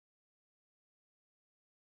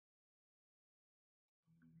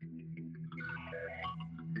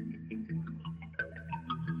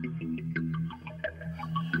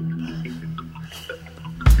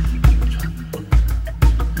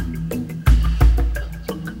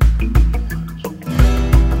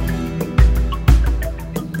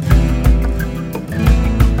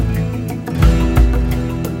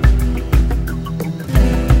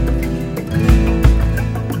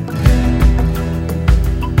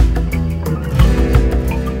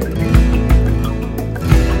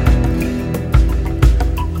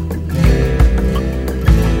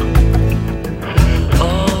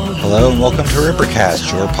welcome to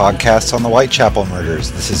Rippercast, your podcast on the Whitechapel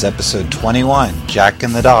murders. This is episode 21, Jack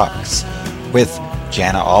in the Docks, with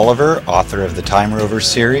Jana Oliver, author of the Time Rover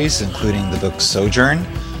series, including the book Sojourn,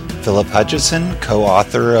 Philip Hutchison,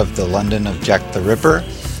 co-author of The London of Jack the Ripper,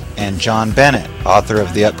 and John Bennett, author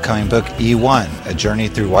of the upcoming book E1, A Journey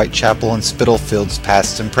Through Whitechapel and Spitalfield's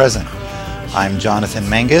Past and Present. I'm Jonathan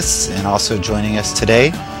Mangus, and also joining us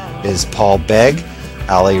today is Paul Begg,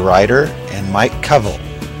 Ali Ryder, and Mike Covell.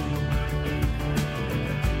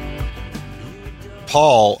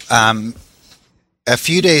 Paul, a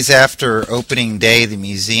few days after opening day, the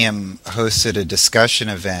museum hosted a discussion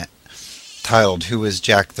event titled Who Was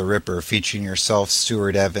Jack the Ripper, featuring yourself,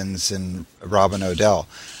 Stuart Evans, and Robin Odell.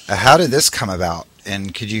 How did this come about,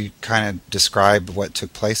 and could you kind of describe what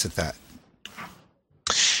took place at that?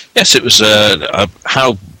 Yes, it was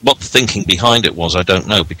what the thinking behind it was, I don't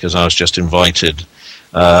know, because I was just invited.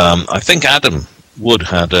 I think Adam Wood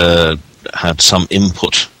had some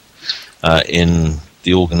input in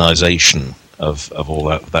the organisation of all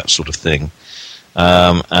that sort of thing,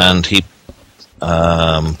 and he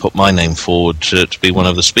put my name forward to be one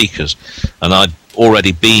of the speakers. And I'd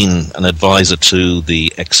already been an advisor to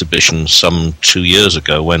the exhibition some 2 years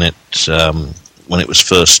ago when it was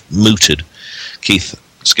first mooted. Keith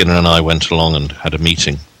Skinner and I went along and had a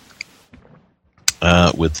meeting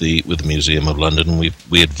with the Museum of London, and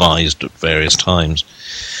we advised at various times.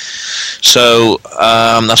 So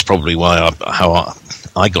that's probably how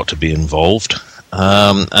I got to be involved.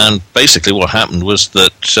 And basically what happened was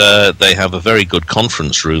that they have a very good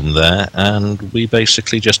conference room there, and we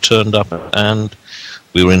basically just turned up and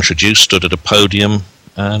we were introduced, stood at a podium,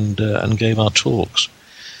 and gave our talks.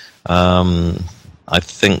 I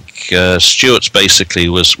think Stuart's basically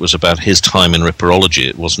was about his time in Ripperology.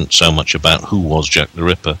 It wasn't so much about who was Jack the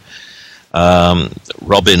Ripper.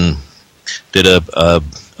 Robin did a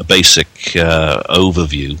basic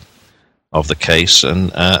overview of the case,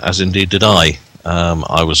 and as indeed did I.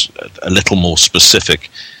 I was a little more specific,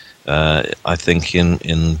 I think,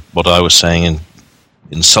 in what I was saying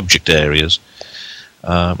in subject areas,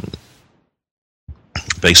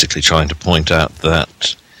 basically trying to point out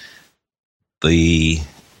that the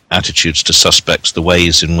attitudes to suspects, the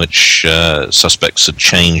ways in which suspects had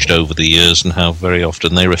changed over the years, and how very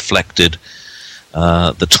often they reflected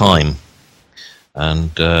the time,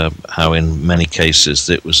 and how in many cases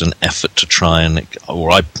it was an effort to try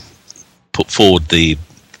or I put forward the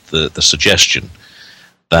suggestion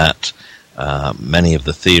that many of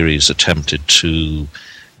the theories attempted to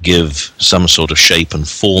give some sort of shape and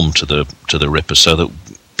form to the Ripper, so that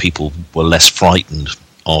people were less frightened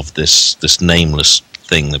of this nameless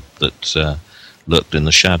thing that lurked in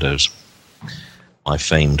the shadows. My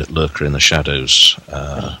famed lurker in the shadows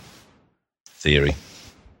theory.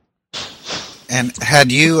 And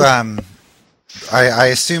had you, I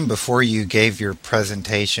assume before you gave your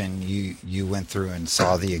presentation, you went through and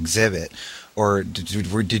saw the exhibit, or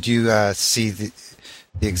did you see the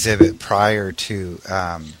exhibit prior to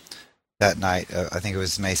that night? I think it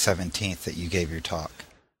was May 17th that you gave your talk.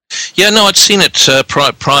 Yeah, no, I'd seen it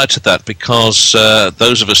prior to that, because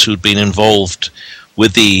those of us who'd been involved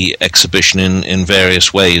with the exhibition in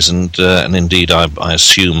various ways, and indeed I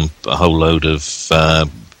assume a whole load of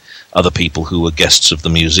other people who were guests of the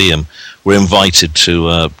museum were invited to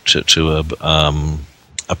a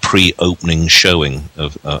pre-opening showing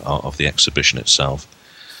of the exhibition itself,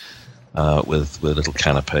 with little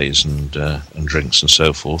canapes and drinks and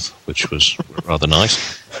so forth, which was rather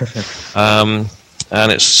nice. And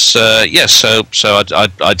it's so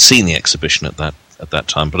I'd seen the exhibition at that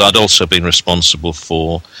time, but I'd also been responsible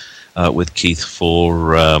for with Keith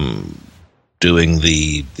for doing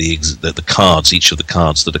the cards, each of the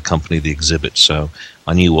cards that accompany the exhibit. So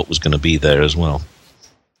I knew what was going to be there as well.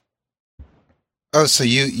 Oh, so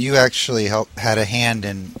you actually had a hand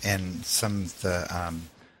in some of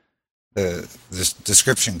the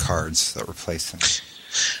description cards that were placed in.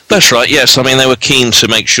 That's right, yes. I mean, they were keen to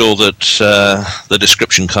make sure that the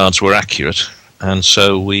description cards were accurate, and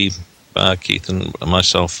so we, Keith and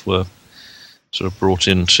myself, were sort of brought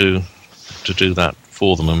in to do that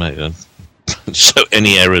for them. And so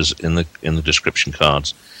any errors in the description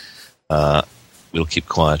cards, we'll keep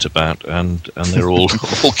quiet about, and they're all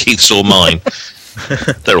Keith's or mine.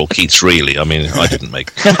 They're all Keith's, really. I mean, I didn't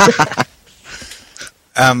make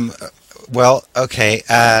them. Well, okay.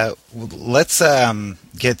 Let's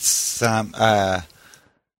get some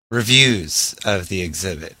reviews of the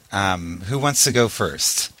exhibit. Who wants to go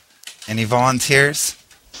first? Any volunteers?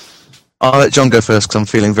 I'll let John go first because I'm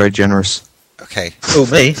feeling very generous. Okay. Oh,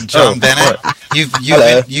 me? John Bennett.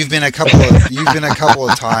 Right. You've been a couple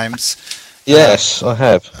of times. Yes, I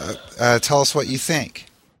have. Tell us what you think.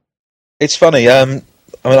 It's funny.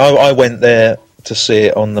 I went there to see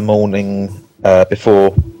it on the morning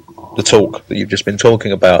before the talk that you've just been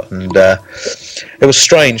talking about, and it was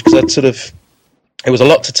strange because it was a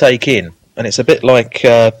lot to take in, and it's a bit like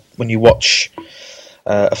when you watch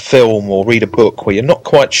a film or read a book where you're not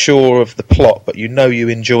quite sure of the plot, but you know you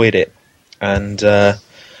enjoyed it, and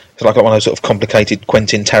it's like one of those sort of complicated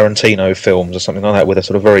Quentin Tarantino films or something like that with a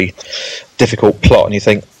sort of very difficult plot, and you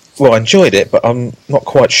think, well, I enjoyed it, but I'm not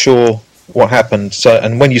quite sure what happened. So,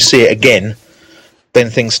 and when you see it again, then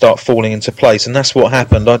things start falling into place, and that's what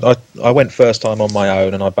happened. I went first time on my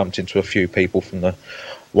own, and I bumped into a few people from the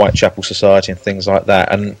Whitechapel Society and things like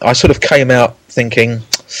that, and I sort of came out thinking,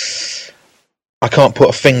 I can't put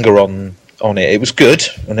a finger on it. It was good,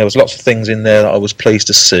 and there was lots of things in there that I was pleased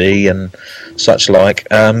to see and such like.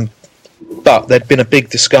 But there'd been a big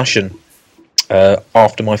discussion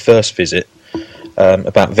after my first visit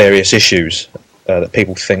about various issues that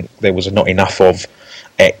people think there was not enough of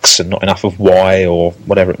X and not enough of Y or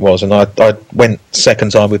whatever it was. And I went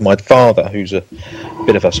second time with my father, who's a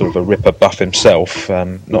bit of a sort of a Ripper buff himself,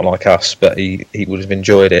 not like us, but he would have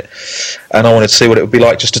enjoyed it. And I wanted to see what it would be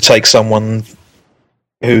like just to take someone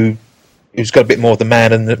who's got a bit more of the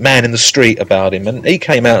man in the street about him. And he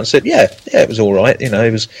came out and said, yeah, it was all right,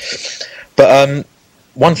 it was. But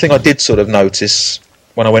one thing I did sort of notice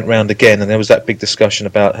when I went round again, and there was that big discussion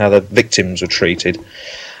about how the victims were treated.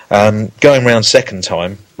 Going round second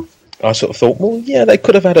time, I sort of thought, well, yeah, they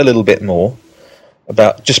could have had a little bit more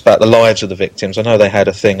about the lives of the victims. I know they had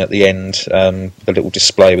a thing at the end, the little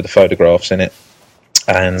display with the photographs in it,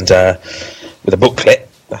 and with a booklet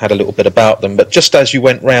that had a little bit about them. But just as you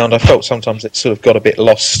went round, I felt sometimes it sort of got a bit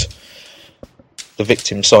lost. The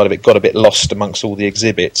victim side of it got a bit lost amongst all the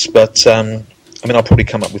exhibits. But I'll probably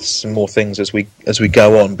come up with some more things as we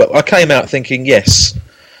go on. But I came out thinking, yes,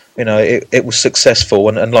 it was successful,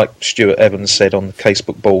 and like Stuart Evans said on the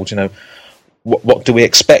casebook board, what do we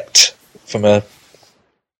expect from an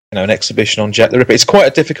exhibition on Jack the Ripper? It's quite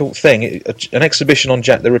a difficult thing. An exhibition on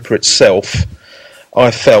Jack the Ripper itself, I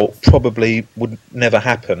felt probably would never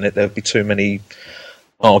happen. There'd be too many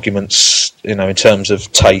arguments, in terms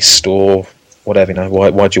of taste or whatever.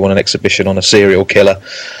 Why do you want an exhibition on a serial killer?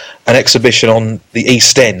 An exhibition on the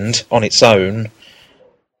East End on its own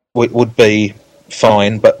would be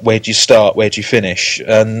fine, but where do you start? Where do you finish?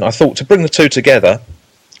 And I thought to bring the two together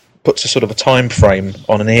puts a sort of a time frame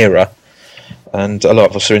on an era, and a lot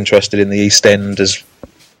of us are interested in the East End as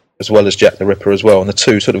well as Jack the Ripper as well, and the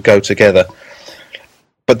two sort of go together.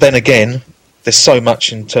 But then again, there's so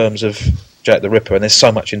much in terms of Jack the Ripper, and there's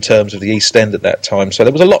so much in terms of the East End at that time, so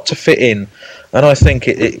there was a lot to fit in, and I think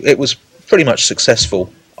it was pretty much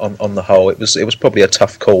successful on the whole. It was probably a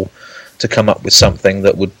tough call to come up with something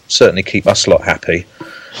that would certainly keep us lot happy.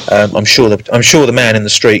 I'm sure the man in the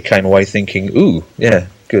street came away thinking, "Ooh, yeah,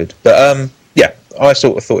 good." But I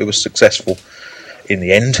sort of thought it was successful in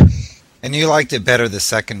the end. And you liked it better the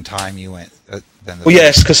second time you went than the Well,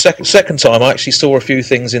 yes, because second time I actually saw a few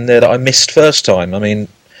things in there that I missed first time.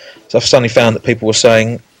 So I've suddenly found that people were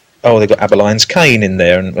saying, "Oh, they've got Aberline's cane in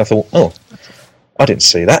there," and I thought, "Oh, I didn't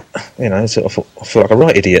see that." So I feel like a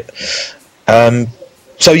right idiot.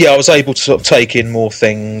 So yeah, I was able to sort of take in more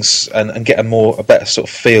things and get a better sort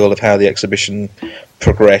of feel of how the exhibition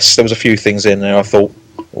progressed. There was a few things in there I thought,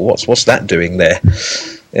 well, what's that doing there?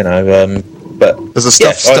 But does a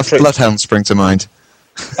stuffed bloodhound spring to mind?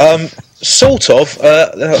 Sort of.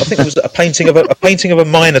 I think it was a painting of a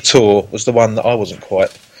Minotaur was the one that I wasn't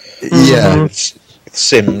quite. Yeah, with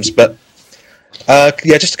Sims, but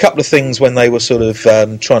just a couple of things when they were sort of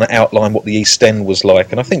trying to outline what the East End was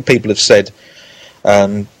like, and I think people have said,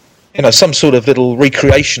 some sort of little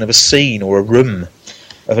recreation of a scene or a room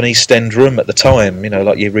of an East End room at the time,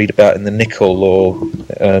 like you read about in the Nickel or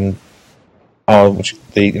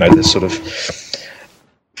the sort of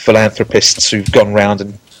philanthropists who've gone round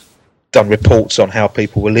and done reports on how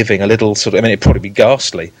people were living. A little sort of, it'd probably be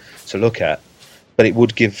ghastly to look at, but it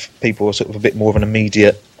would give people a bit more of an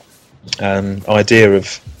immediate idea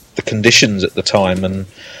of the conditions at the time, and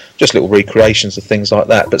just little recreations of things like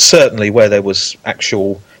that. But certainly where there was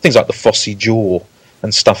actual things like the Fosse Jaw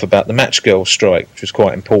and stuff about the Match Girl strike, which was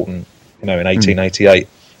quite important, in 1888,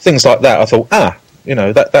 things like that, I thought,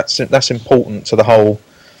 that's important to the whole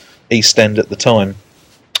East End at the time.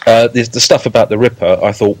 The stuff about the Ripper,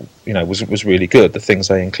 I thought, was really good. The things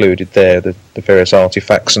they included there, the various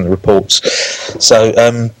artifacts and the reports. So,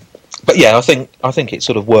 but yeah, I think it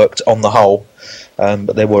sort of worked on the whole.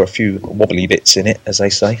 But there were a few wobbly bits in it, as they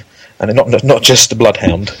say, and not just the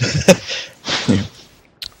Bloodhound.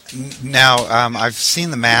 Now, I've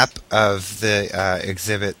seen the map of the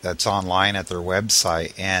exhibit that's online at their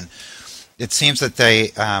website, and it seems that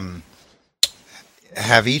they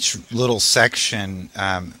have each little section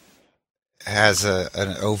has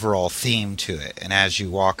an overall theme to it, and as you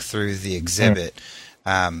walk through the exhibit,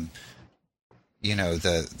 you know,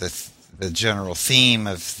 the general theme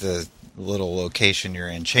of the little location you're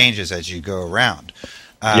in changes as you go around.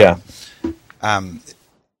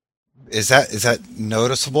 Is that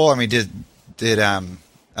noticeable? I mean,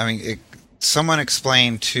 someone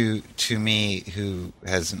explained to me who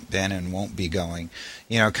hasn't been and won't be going,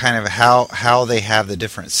 you know, kind of how they have the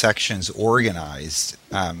different sections organized.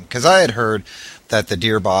 Because I had heard that the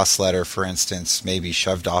Dear Boss letter, for instance, may be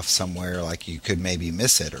shoved off somewhere, like you could maybe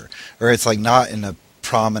miss it, or it's like not in a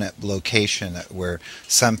prominent location where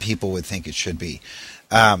some people would think it should be.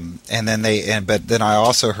 But then I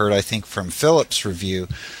also heard, I think from Philip's review,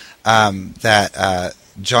 that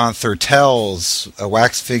John Thurtell's a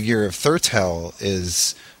wax figure of Thurtell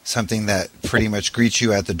is something that pretty much greets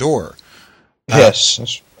you at the door.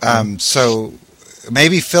 Yes. So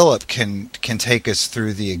maybe Philip can take us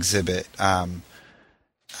through the exhibit and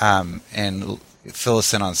fill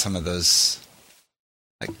us in on some of those.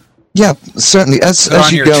 Yeah, certainly. As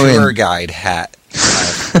you go in, tour guide hat.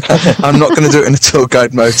 I'm not going to do it in a tour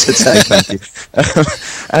guide mode today, thank you.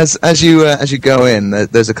 As you go in,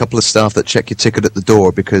 there's a couple of staff that check your ticket at the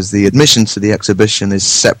door because the admission to the exhibition is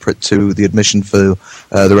separate to the admission for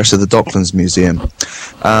the rest of the Docklands Museum.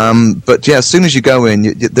 But yeah, as soon as you go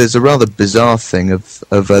in, there's a rather bizarre thing of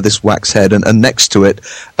this wax head, and next to it,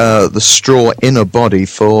 the straw inner body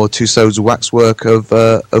for Tussaud's waxwork of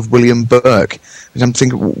William Burke. And I'm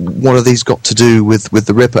thinking, what have these got to do with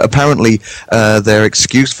the Ripper? Apparently, their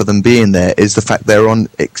excuse for them being there is the fact they're on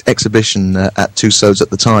exhibition at Tussaud's at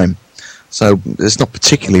the time. So it's not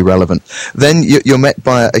particularly relevant. Then you're met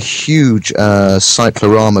by a huge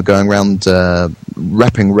cyclorama going around,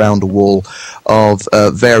 wrapping round a wall of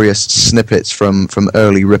various snippets from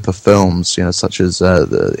early Ripper films, you know, such as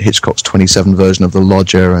the Hitchcock's 27 version of The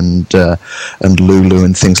Lodger and Lulu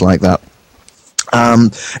and things like that.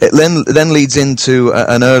 It then leads into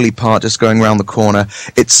an early part, just going around the corner.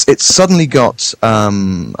 It's suddenly got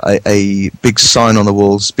a big sign on the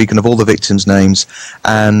wall speaking of all the victims' names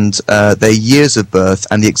and their years of birth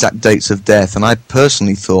and the exact dates of death. And I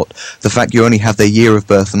personally thought the fact you only have their year of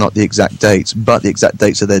birth and not the exact dates, but the exact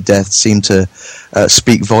dates of their death seemed to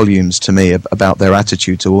speak volumes to me about their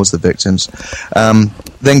attitude towards the victims.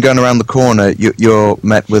 Then going around the corner, you're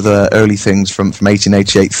met with early things from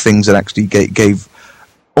 1888, things that actually gave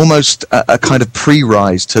almost a kind of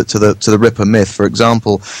pre-rise to the Ripper myth. For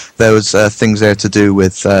example, there was things there to do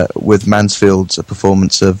with Mansfield's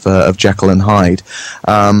performance of Jekyll and Hyde.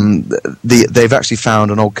 They've actually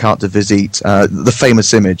found an old carte de visite, the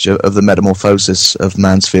famous image of the metamorphosis of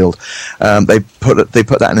Mansfield. They put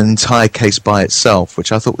that in an entire case by itself,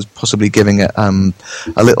 which I thought was possibly giving it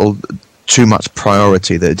a little too much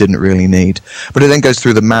priority that it didn't really need. But it then goes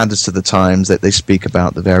through the madness of the times, that they speak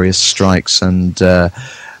about the various strikes and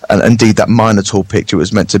indeed that Minotaur picture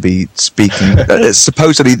was meant to be speaking,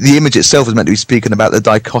 supposedly the image itself was meant to be speaking about the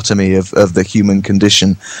dichotomy of the human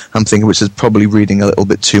condition. I'm thinking, which is probably reading a little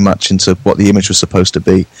bit too much into what the image was supposed to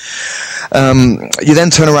be. You then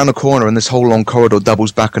turn around the corner and this whole long corridor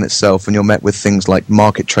doubles back on itself, and you're met with things like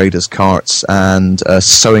market traders' carts and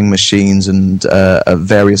sewing machines and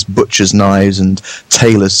various butchers' knives and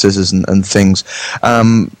tailors' scissors and things.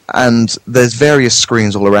 And there's various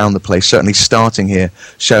screens all around the place, certainly starting here,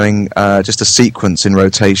 showing just a sequence in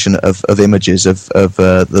rotation of images of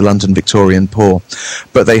the London Victorian poor.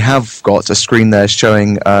 But they have got a screen there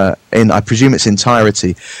showing, in I presume its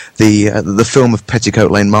entirety, the film of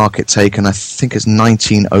Petticoat Lane Market, taken I think it's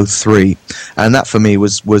 1903, and that for me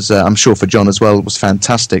was I'm sure for John as well, was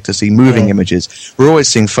fantastic to see moving images. We're always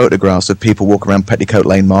seeing photographs of people walking around Petticoat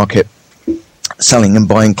Lane Market selling and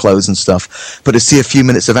buying clothes and stuff, but to see a few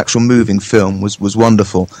minutes of actual moving film was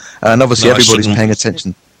wonderful. And obviously everybody's paying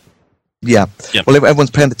attention. Yeah, well,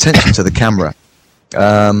 everyone's paying attention to the camera.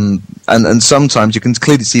 And sometimes you can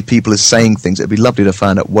clearly see people as saying things. It'd be lovely to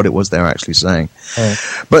find out what it was they were actually saying.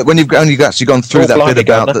 But when you've actually gone through that bit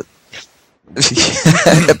about the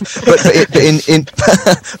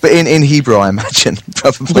but in Hebrew, I imagine,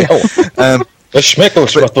 probably.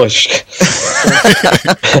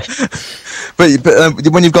 But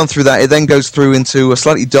when you've gone through that, it then goes through into a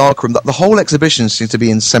slightly dark room. The whole exhibition seems to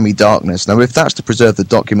be in semi-darkness. Now, if that's to preserve the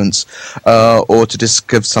documents or to just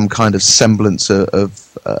give some kind of semblance of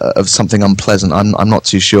something unpleasant, I'm not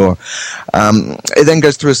too sure. It then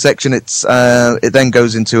goes through a section. It then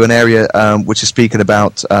goes into an area which is speaking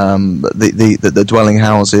about the dwelling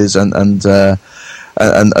houses and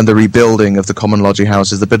the rebuilding of the common lodging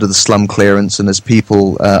houses, the bit of the slum clearance, and there's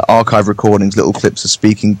people, archive recordings, little clips of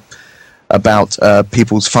speaking about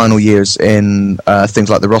people's final years in things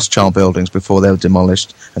like the Rothschild buildings before they were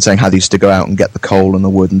demolished, and saying how they used to go out and get the coal and the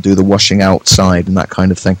wood and do the washing outside and that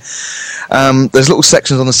kind of thing. There's little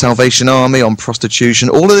sections on the Salvation Army, on prostitution.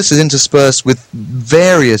 All of this is interspersed with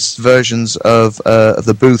various versions of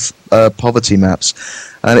the Booth poverty maps.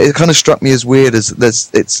 And it kind of struck me as weird as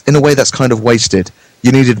it's in a way that's kind of wasted.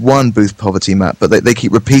 You needed one Booth poverty map, but they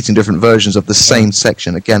keep repeating different versions of the same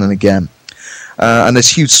section again and again. And there's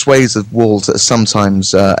huge swathes of walls that are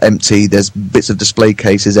sometimes empty. There's bits of display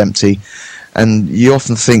cases empty. And you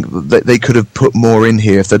often think that they could have put more in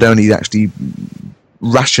here if they'd only actually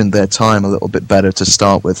rationed their time a little bit better to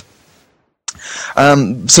start with.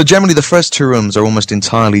 So generally the first two rooms are almost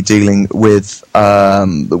entirely dealing with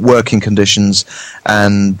working conditions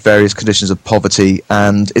and various conditions of poverty,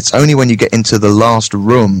 and it's only when you get into the last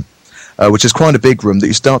room, which is quite a big room, that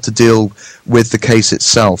you start to deal with the case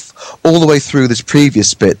itself. All the way through this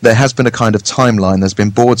previous bit, there has been a kind of timeline. There's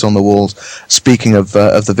been boards on the walls speaking of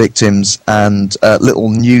the victims and little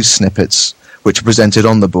news snippets which are presented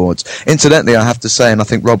on the boards. Incidentally, I have to say, and I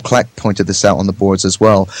think Rob Clack pointed this out on the boards as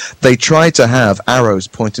well, they tried to have arrows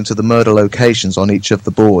pointing to the murder locations on each of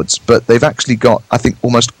the boards, but they've actually got, I think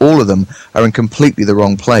almost all of them are in completely the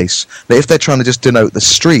wrong place. Now, if they're trying to just denote the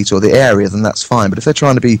street or the area, then that's fine, but if they're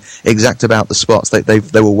trying to be exact about the spots,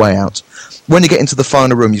 they were way out. When you get into the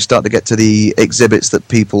final room, you start to get to the exhibits that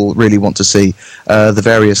people really want to see. The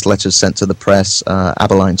various letters sent to the press,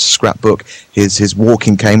 Aberline's scrapbook, his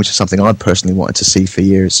walking cane, which is something I'd personally wanted to see for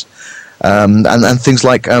years. And things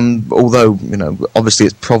like, although, you know, obviously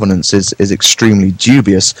its provenance is extremely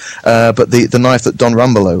dubious, but the knife that Don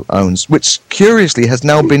Rumbelow owns, which curiously has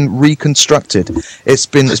now been reconstructed. It's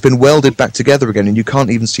been welded back together again, and you can't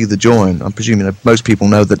even see the join. I'm presuming most people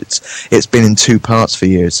know that it's been in two parts for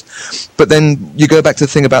years. But then you go back to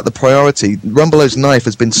the thing about the priority. Rumbelow's knife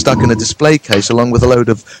has been stuck in a display case along with a load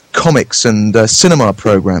of comics and cinema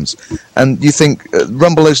programs, and you think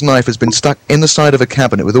Rumbelow's knife has been stuck in the side of a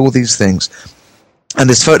cabinet with all these things. And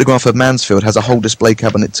this photograph of Mansfield has a whole display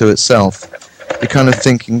cabinet to itself. You're kind of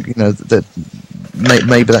thinking, you know, that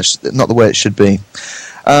maybe that's not the way it should be.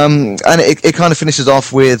 And it kind of finishes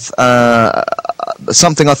off with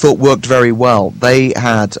something I thought worked very well. They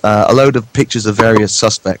had a load of pictures of various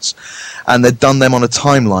suspects, and they'd done them on a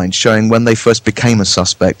timeline showing when they first became a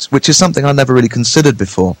suspect, which is something I never really considered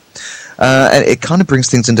before. And it kind of brings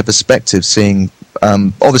things into perspective, seeing,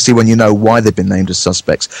 obviously when you know why they've been named as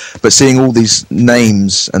suspects, but seeing all these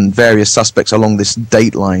names and various suspects along this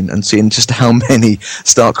date line and seeing just how many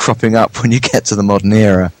start cropping up when you get to the modern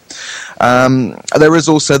era. There is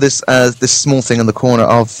also this small thing in the corner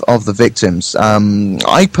of the victims.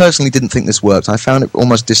 I personally didn't think this worked. I found it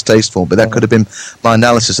almost distasteful, but that could have been my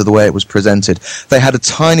analysis of the way it was presented. They had a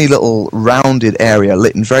tiny little rounded area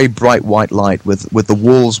lit in very bright white light with the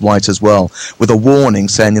walls white as well, with a warning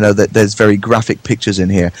saying, you know, that there's very graphic pictures in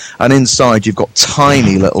here. And inside you've got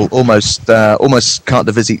tiny little, almost carte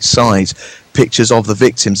de visite size pictures of the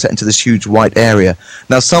victim set into this huge white area.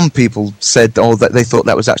 Now, some people said, that they thought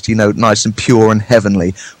that was actually, you know, nice and pure and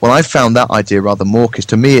heavenly. Well, I found that idea rather mawkish.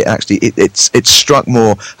 To me, it struck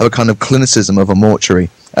more of a kind of clinicism of a mortuary.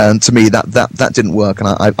 And to me, that didn't work, and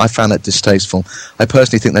I found that distasteful. I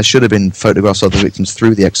personally think there should have been photographs of the victims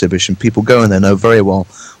through the exhibition. People go in there know very well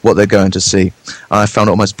what they're going to see. I found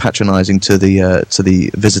it almost patronising to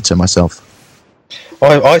the visitor myself.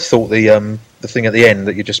 I thought the thing at the end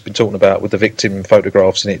that you've just been talking about with the victim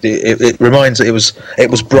photographs, and it reminds it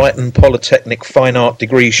was Brighton Polytechnic Fine Art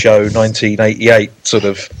Degree Show 1988 sort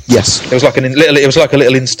of. Yes, it was like a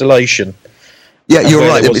little installation. Yeah, you're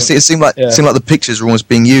right. It seemed like the pictures were almost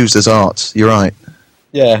being used as art. You're right.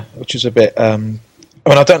 Yeah, which is a bit. I mean,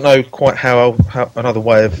 I don't know quite how another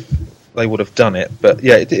way of they would have done it, but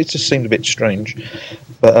yeah, it just seemed a bit strange.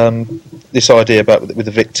 But this idea about with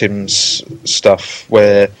the victims stuff,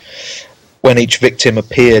 where when each victim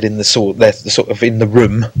appeared in the sort of in the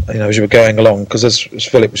room, you know, as you were going along, because as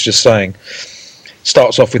Philip was just saying,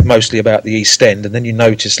 starts off with mostly about the East End, and then you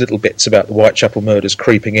notice little bits about the Whitechapel murders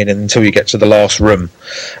creeping in until you get to the last room,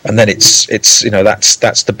 and then it's you know, that's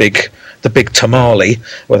the big tamale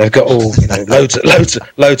where they've got all, you know,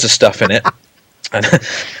 loads of stuff in it. and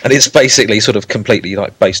it's basically sort of completely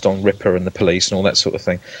like based on Ripper and the police and all that sort of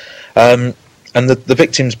thing. And the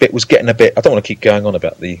victims bit was getting a bit. I don't want to keep going on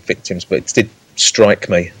about the victims, but it did strike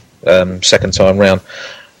me second time round.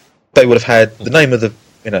 They would have had the name of the,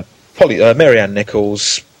 Mary Ann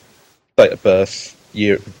Nichols, date of birth,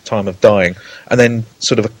 year, time of dying, and then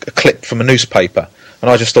sort of a clip from a newspaper. And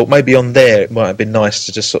I just thought maybe on there it might have been nice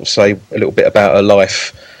to just sort of say a little bit about her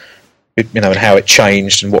life, and how it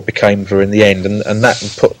changed and what became of her in the end, and that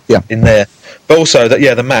and put in there. But also that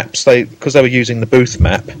the maps, because they were using the Booth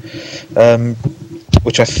map,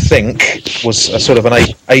 which I think was a sort of an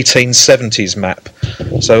 1870s map.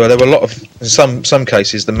 So there were a lot of, in some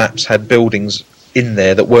cases, the maps had buildings in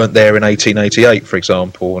there that weren't there in 1888, for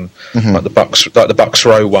example, and like the Bucks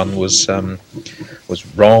Row one was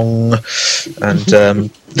wrong, and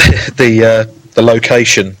the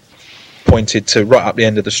location pointed to right up the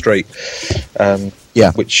end of the street,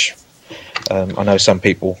 which I know some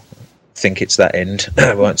people think it's that end.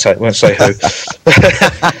 I won't say who.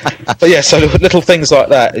 But yeah, so little things like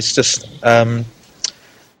that. It's just, but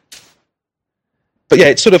yeah,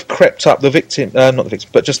 it sort of crept up. The victim, not the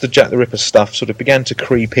victim, but just the Jack the Ripper stuff sort of began to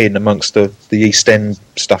creep in amongst the East End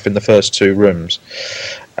stuff in the first two rooms,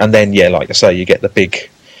 and then like I say, you get the big.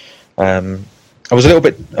 I was a little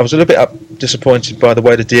bit disappointed by the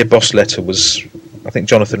way the Dear Boss letter was. I think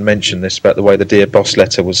Jonathan mentioned this about the way the Dear Boss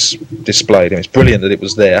letter was displayed. It's brilliant that it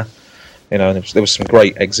was there, and there was some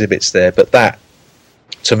great exhibits there. But that,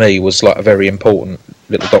 to me, was like a very important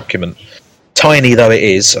little document. Tiny though it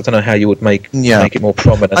is, I don't know how you would make it more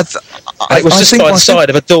prominent. It was just by the side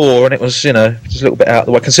of a door, and it was, just a little bit out of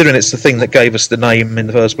the way, considering it's the thing that gave us the name in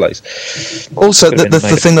the first place. Also, the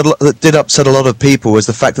thing that did upset a lot of people was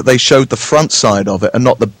the fact that they showed the front side of it and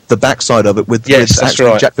not the back side of it with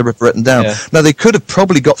actually Jack the Ripper written down. Yeah. Now, they could have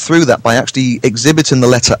probably got through that by actually exhibiting the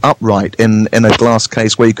letter upright in a glass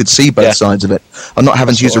case where you could see both sides of it, and not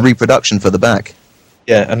having to use a reproduction for the back.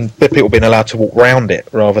 Yeah, and people being allowed to walk round it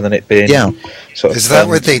rather than it being... Yeah. Is that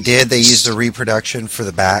what they did? They used the reproduction for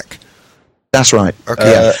the back? That's right.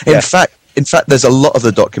 Okay. In fact, there's a lot of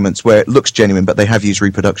the documents where it looks genuine, but they have used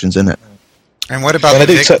reproductions in it. And what about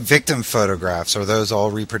the victim photographs? Are those all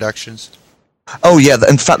reproductions? Oh, yeah.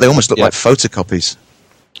 In fact, they almost look like photocopies.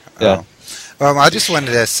 Yeah. Well, I just wanted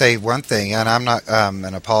to say one thing, and I'm not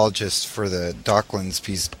an apologist for the Docklands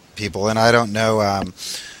people, and I don't know...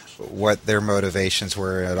 what their motivations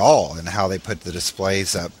were at all and how they put the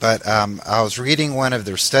displays up. But I was reading one of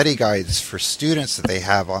their study guides for students that they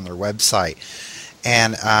have on their website,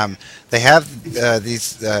 and they have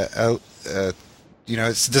these,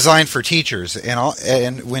 it's designed for teachers,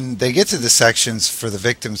 and when they get to the sections for the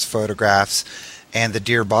victims' photographs and the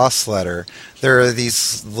Dear Boss letter, there are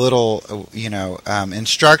these little,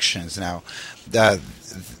 instructions. Now,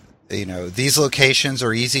 these locations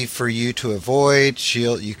are easy for you to avoid.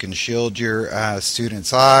 You can shield your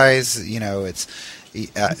students' eyes. It's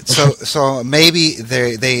so maybe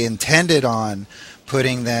they intended on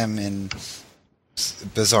putting them in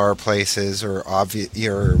bizarre places or obvious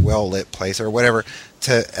or well lit place or whatever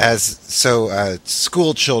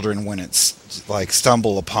school children wouldn't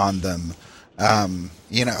stumble upon them. I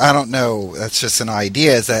don't know. That's just an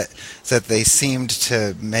idea. Is that they seemed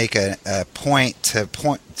to make a point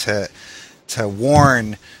to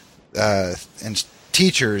warn and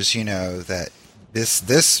teachers, that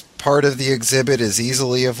this part of the exhibit is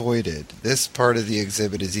easily avoided. This part of the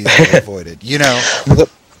exhibit is easily avoided.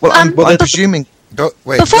 Well, I'm presuming.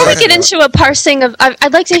 Before we get into a parsing of,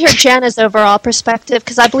 I'd like to hear Jana's overall perspective,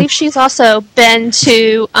 because I believe she's also been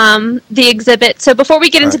to the exhibit. So before we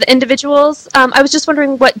get into the individuals, I was just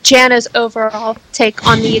wondering what Jana's overall take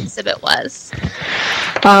on the exhibit was.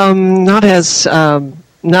 Not as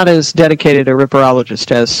dedicated a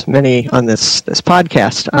ripperologist as many on this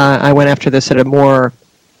podcast. I went after this at a more...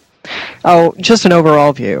 just an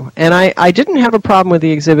overall view. And I didn't have a problem with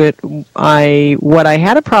the exhibit. What I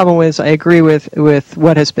had a problem with, I agree with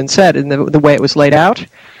what has been said and the way it was laid out.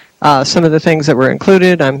 Some of the things that were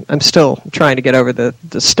included, I'm still trying to get over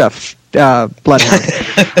the stuff, Bloodhound.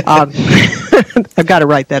 I've got to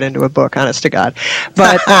write that into a book, honest to God.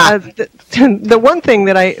 But the one thing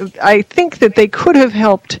that I think that they could have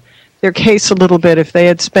helped their case a little bit if they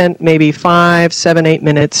had spent maybe 5, 7, 8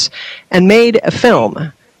 minutes and made a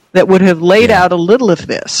film that would have laid out a little of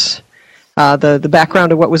this, the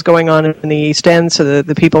background of what was going on in the East End, so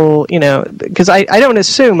the people, because I don't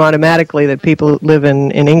assume automatically that people who live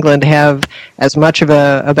in England have as much of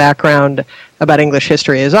a background about English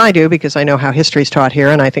history as I do, because I know how history is taught here,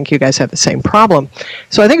 and I think you guys have the same problem.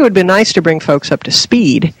 So I think it would be nice to bring folks up to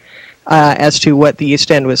speed as to what the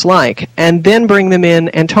East End was like, and then bring them in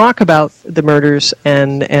and talk about the murders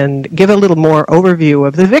and give a little more overview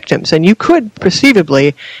of the victims. And you could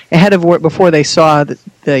perceivably, ahead of before they saw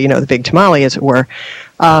the big tamale, as it were,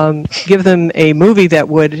 give them a movie that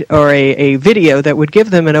would, or a video that would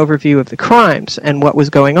give them an overview of the crimes and what was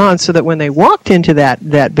going on, so that when they walked into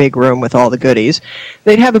that big room with all the goodies,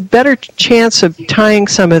 they'd have a better chance of tying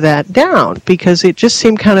some of that down, because it just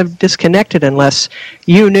seemed kind of disconnected unless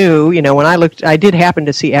you knew, when I did happen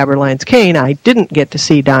to see Aberline's cane. I didn't get to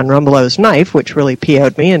see Don Rumblow's knife, which really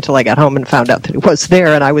PO'd me until I got home and found out that it was there,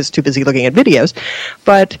 and I was too busy looking at videos.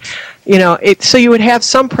 But so you would have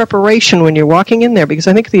some preparation when you're walking in there, because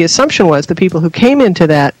I think the assumption was the people who came into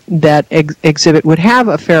that exhibit would have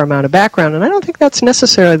a fair amount of background, and I don't think that's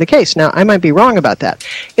necessarily the case. Now, I might be wrong about that.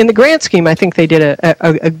 In the grand scheme, I think they did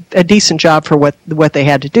a decent job for what they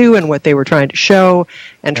had to do and what they were trying to show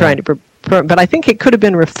and trying to but I think it could have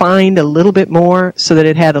been refined a little bit more so that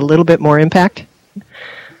it had a little bit more impact.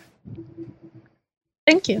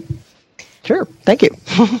 Thank you. Sure, thank you.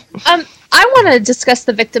 I want to discuss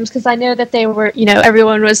the victims, because I know that they were,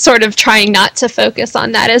 everyone was sort of trying not to focus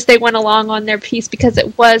on that as they went along on their piece, because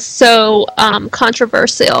it was so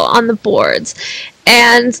controversial on the boards.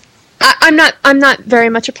 And I'm not very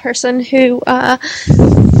much a person who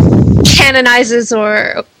canonizes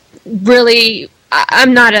or really.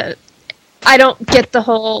 I don't get the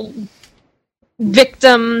whole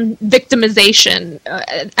victimization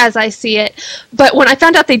as I see it. But when I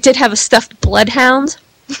found out they did have a stuffed bloodhound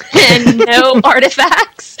and no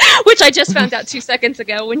artifacts, which I just found out 2 seconds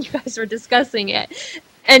ago when you guys were discussing it,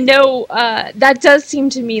 and that does seem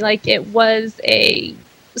to me like it was a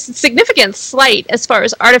significant slight as far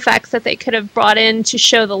as artifacts that they could have brought in to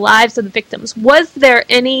show the lives of the victims. Was there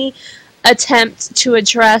any attempt to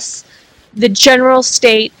address the general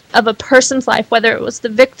state of a person's life, whether it was the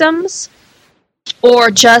victims or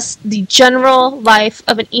just the general life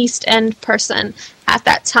of an East End person at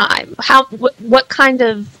that time? What kind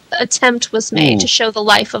of attempt was made to show the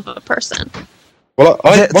life of a person? Well,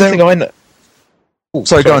 one thing I know.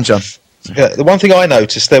 Sorry, go on, John. Yeah, the one thing I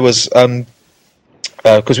noticed, there was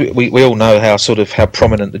because we all know how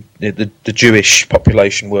prominent the Jewish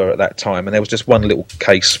population were at that time, and there was just one little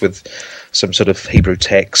case with some sort of Hebrew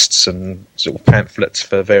texts and sort of pamphlets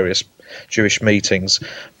for various Jewish meetings.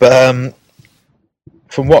 But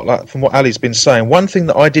from what Ali's been saying, one thing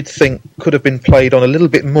that I did think could have been played on a little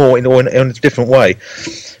bit more in a different way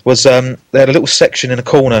was they had a little section in a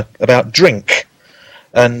corner about drink,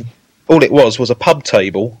 and all it was a pub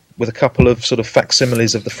table with a couple of sort of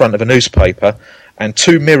facsimiles of the front of a newspaper and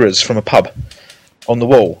two mirrors from a pub on the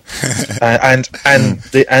wall, and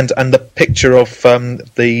the picture of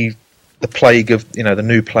the plague of the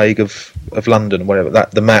new plague of London, whatever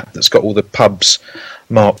that, the map that's got all the pubs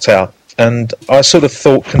marked out. And I sort of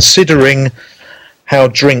thought, considering how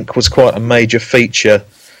drink was quite a major feature,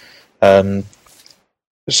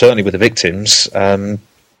 certainly with the victims, and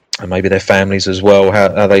maybe their families as well,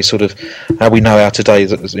 how they how we know how today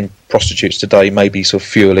that prostitutes today may be sort of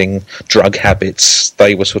fueling drug habits.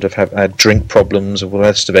 They were had drink problems and all the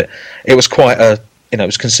rest of it. It was quite it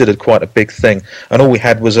was considered quite a big thing, and all we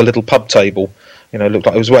had was a little pub table. It looked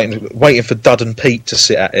like I was waiting for Dud and Pete to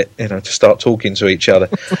sit at it, to start talking to each other,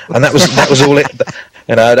 and that was all it,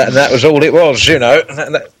 that was all it was, and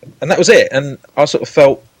that was it. And I sort of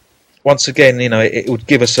felt, once again, it would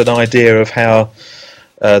give us an idea of how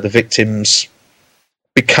the victims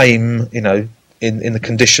became, in the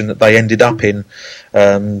condition that they ended up in,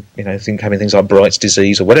 having things like Bright's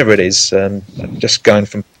disease or whatever it is, just going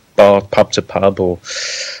from pub to pub, or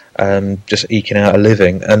just eking out a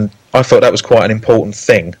living. And I thought that was quite an important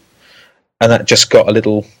thing, and that just got a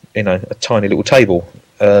little, a tiny little table.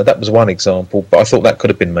 That was one example, but I thought that could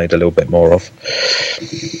have been made a little bit more of.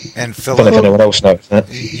 And I don't know if anyone else knows that.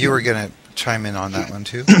 You were going to chime in on that one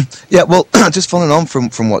too? Yeah, well, just following on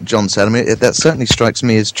from what John said, I mean, that certainly strikes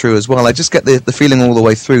me as true as well. I just get the feeling all the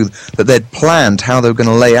way through that they'd planned how they were going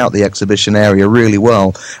to lay out the exhibition area really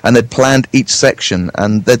well, and they'd planned each section,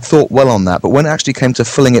 and they'd thought well on that. But when it actually came to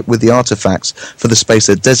filling it with the artifacts for the space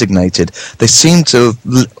they'd designated, they seemed to have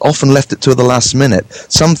often left it to the last minute.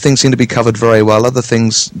 Some things seemed to be covered very well, other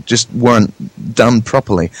things just weren't done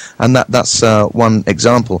properly, and that's one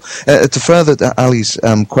example. To further Ali's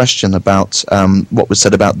question about what was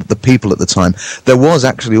said about the people at the time, there was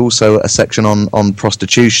actually also a section on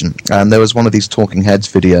prostitution, and there was one of these talking heads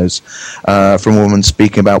videos from a woman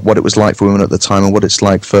speaking about what it was like for women at the time and what it's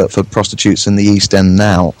like for prostitutes in the East End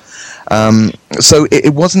now. So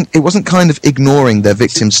it wasn't kind of ignoring their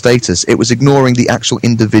victim status, it was ignoring the actual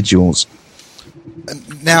individuals.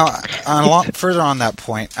 Now, further on that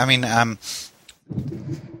point, I mean, I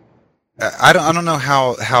don't know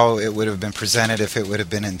how it would have been presented if it would have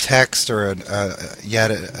been in text or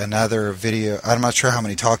yet another video. I'm not sure how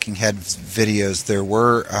many talking head videos there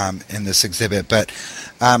were in this exhibit, but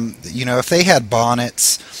if they had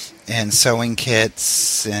bonnets and sewing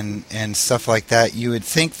kits and stuff like that, you would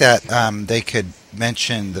think that they could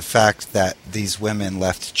mention the fact that these women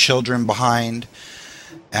left children behind.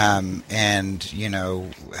 And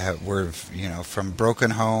were from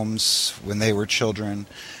broken homes when they were children,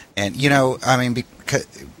 and I mean,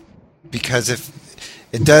 because if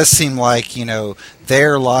it does seem like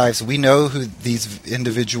their lives, we know who these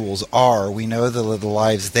individuals are, we know the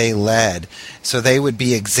lives they led, so they would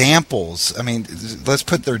be examples. I mean, let's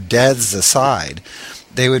put their deaths aside.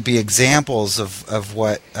 They would be examples of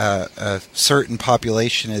what a certain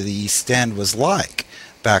population of the East End was like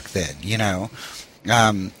back then,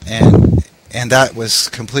 and that was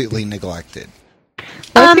completely neglected.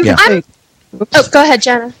 Go ahead,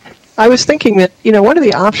 Jenna. I was thinking that, one of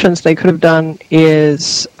the options they could have done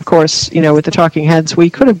is, of course, with the talking heads,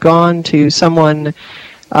 we could have gone to someone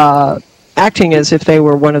acting as if they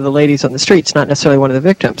were one of the ladies on the streets, not necessarily one of the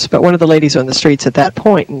victims, but one of the ladies on the streets at that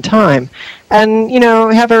point in time. And,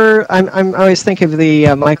 have her, I'm always thinking of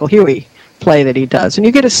the Michael Huey play that he does, and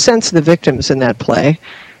you get a sense of the victims in that play.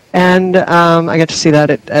 And I got to see that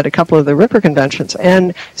at a couple of the Ripper conventions.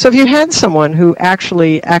 And so if you had someone who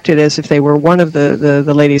actually acted as if they were one of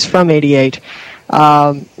the ladies from 88,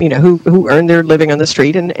 who earned their living on the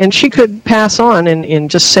street, and she could pass on in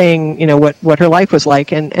just saying, what her life was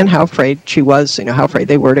like and how afraid she was, how afraid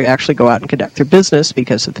they were to actually go out and conduct their business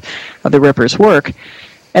because of the Rippers' work.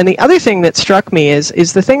 And the other thing that struck me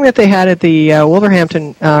is the thing that they had at the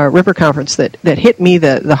Wolverhampton Ripper Conference that hit me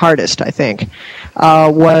the hardest, I think,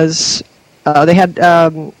 was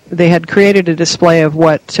they had created a display of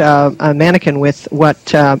what a mannequin with what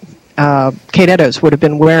Kate Eddowes would have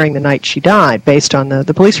been wearing the night she died, based on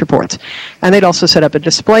the police reports. And they'd also set up a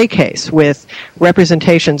display case with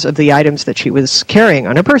representations of the items that she was carrying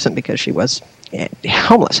on her person because she was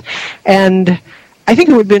homeless. And I think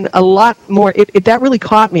it would have been a lot more. That really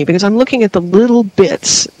caught me because I'm looking at the little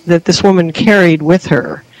bits that this woman carried with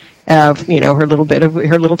her, her little bit of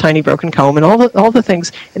her little tiny broken comb and all the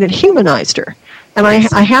things, and it humanized her. And I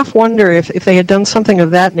half wonder if they had done something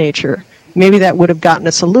of that nature, maybe that would have gotten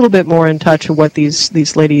us a little bit more in touch with what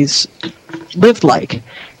these ladies lived like,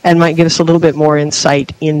 and might give us a little bit more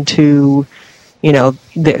insight into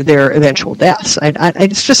their eventual deaths.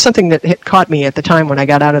 It's just something that had caught me at the time when I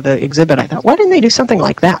got out of the exhibit. I thought, why didn't they do something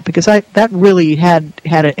like that? Because that really had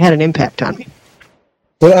an impact on me.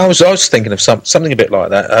 Well, I was thinking of something a bit like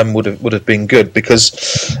that. Would have been good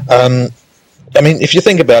because, if you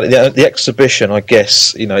think about it, the exhibition, I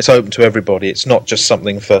guess, it's open to everybody. It's not just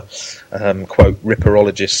something for quote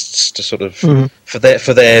ripperologists to sort of for their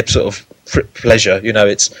sort of pleasure.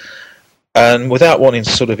 It's. And without wanting to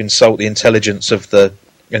sort of insult the intelligence of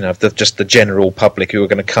just the general public who are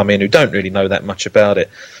going to come in who don't really know that much about it,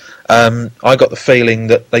 I got the feeling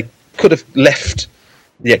that they could have left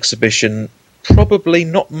the exhibition probably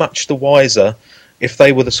not much the wiser if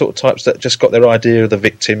they were the sort of types that just got their idea of the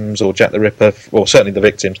victims or Jack the Ripper, or certainly the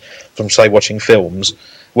victims, from, say, watching films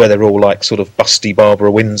where they're all like sort of busty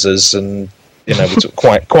Barbara Windsors and, with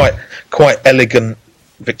quite elegant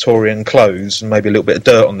Victorian clothes and maybe a little bit of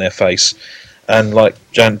dirt on their face, and like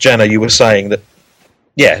Jana, you were saying that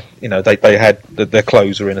they had their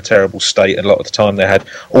clothes were in a terrible state, and a lot of the time they had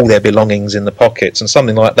all their belongings in the pockets, and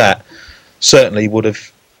something like that certainly would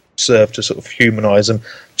have served to sort of humanise them,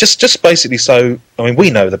 just basically so,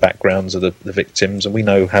 we know the backgrounds of the victims and we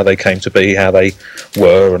know how they came to be, how they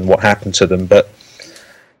were and what happened to them, but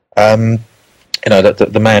the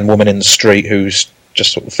man-woman in the street who's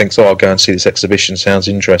just sort of thinks, I'll go and see this exhibition, sounds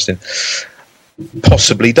interesting,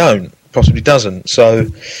 possibly doesn't. So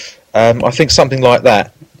I think something like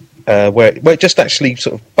that, where it just actually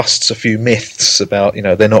sort of busts a few myths about,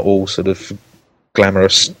 they're not all sort of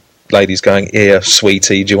glamorous ladies going, here,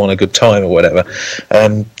 sweetie, do you want a good time or whatever.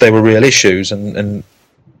 They were real issues, and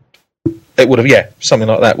it would have, something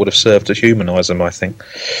like that would have served to humanise them, I think.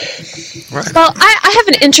 Right. Well, I have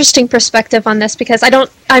an interesting perspective on this because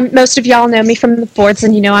most of y'all know me from the boards,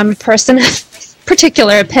 and I'm a person of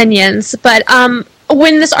particular opinions. But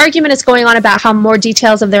when this argument is going on about how more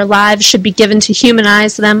details of their lives should be given to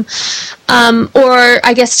humanize them, or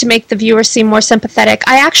I guess to make the viewer seem more sympathetic,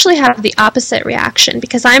 I actually have the opposite reaction,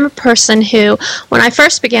 because I'm a person who, when I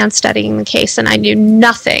first began studying the case, and I knew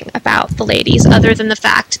nothing about the ladies other than the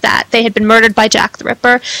fact that they had been murdered by Jack the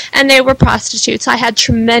Ripper and they were prostitutes, I had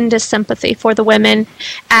tremendous sympathy for the women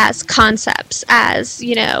as concepts, as,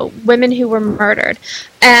 you know, women who were murdered.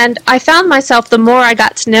 And I found myself, the more I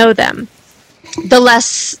got to know them, the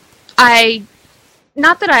less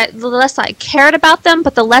the less I cared about them,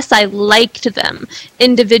 but the less I liked them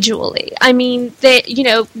individually. I mean, they, you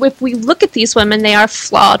know, if we look at these women, they are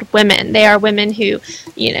flawed women. They are women who,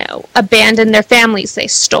 you know, abandoned their families. They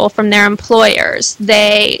stole from their employers.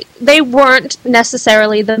 They weren't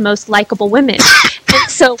necessarily the most likable women. And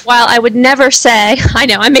so while I would never say, I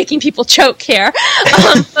know, I'm making people choke here,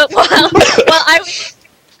 but while I would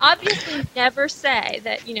obviously never say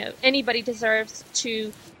that, you know, anybody deserves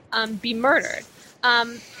to be murdered.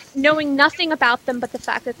 Knowing nothing about them but the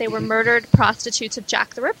fact that they were murdered prostitutes of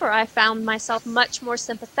Jack the Ripper, I found myself much more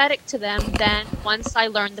sympathetic to them than once I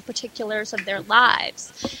learned the particulars of their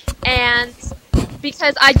lives. And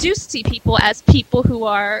because I do see people as people who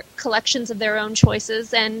are collections of their own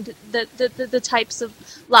choices and the types of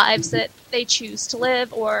lives that they choose to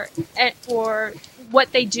live, or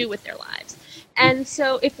what they do with their lives. And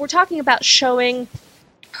so if we're talking about showing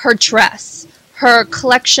her dress, her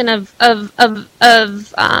collection of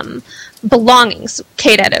belongings,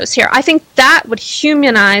 Kate Eddowes here, I think that would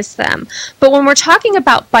humanize them. But when we're talking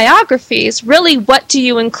about biographies, really, what do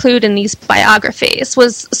you include in these biographies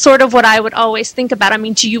was sort of what I would always think about. I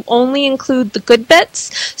mean, do you only include the good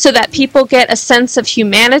bits so that people get a sense of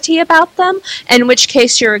humanity about them, in which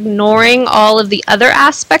case you're ignoring all of the other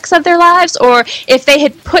aspects of their lives? Or if they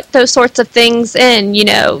had put those sorts of things in, you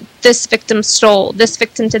know, this victim stole, this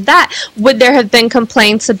victim did that, would there have been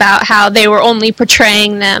complaints about how they were only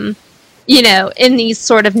portraying them, you know, in these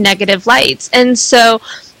sort of negative lights? And so,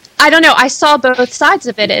 I don't know, I saw both sides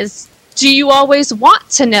of it as, do you always want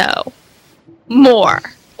to know more?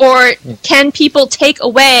 Or can people take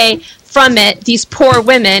away from it these poor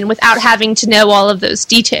women without having to know all of those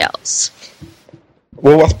details?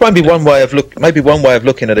 Well, maybe one way of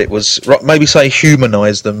looking at it was, maybe say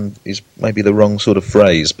humanise them is maybe the wrong sort of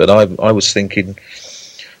phrase, but I was thinking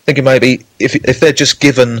maybe if they're just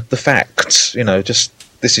given the facts, you know, just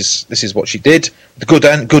this is what she did, the good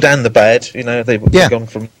and the bad, you know, they've gone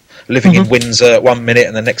from living in Windsor 1 minute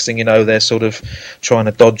and the next thing you know they're sort of trying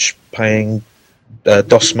to dodge paying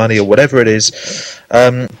DOS money or whatever it is,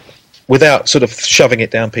 without sort of shoving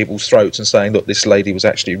it down people's throats and saying, look, this lady was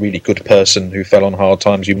actually a really good person who fell on hard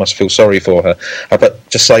times, you must feel sorry for her. But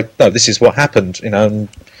just say, no, this is what happened, you know, and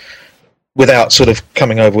without sort of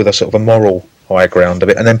coming over with a sort of a moral high ground of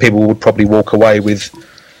it, and then people would probably walk away with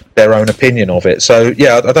their own opinion of it. So,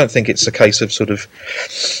 yeah, I don't think it's a case of sort of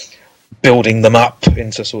building them up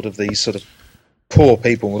into sort of these sort of poor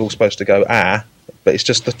people we're all supposed to go, but it's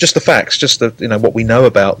just the facts, just the, you know, what we know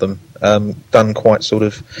about them, done quite sort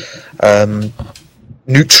of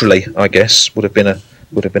neutrally, I guess, would have been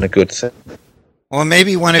a good thing. Well,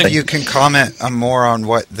 maybe one of you can comment more on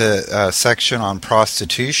what the section on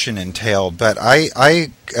prostitution entailed, but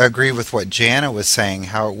I agree with what Jana was saying,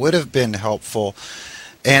 how it would have been helpful,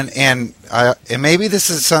 and maybe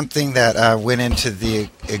this is something that went into the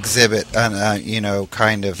exhibit, you know,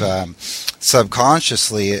 kind of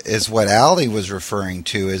subconsciously, is what Allie was referring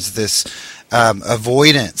to, is this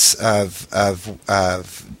avoidance of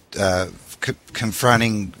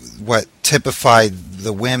confronting what typified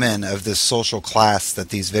the women of this social class that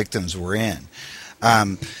these victims were in,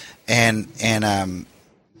 and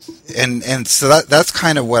so that's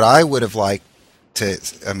kind of what I would have liked to.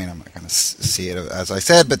 I mean, I'm not going to see it as I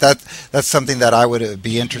said, but that's something that I would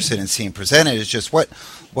be interested in seeing presented, is just what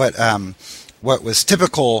was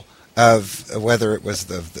typical of, whether it was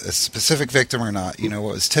the specific victim or not, you know,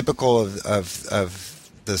 what was typical of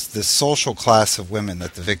this social class of women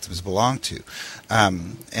that the victims belonged to,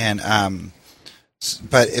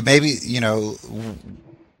 but it maybe, you know,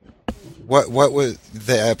 what was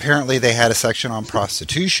apparently they had a section on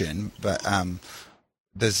prostitution, but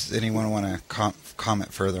does anyone want to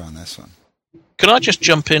comment further on this one? Can I just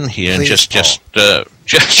jump in here and Please,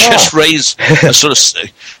 just raise a sort of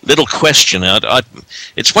little question?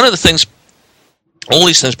 It's one of the things, all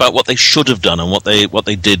these things about what they should have done and what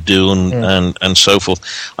they did do and so forth.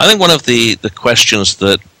 I think one of the questions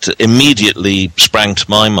that immediately sprang to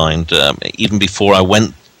my mind, even before I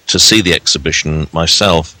went to see the exhibition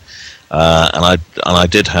myself, and I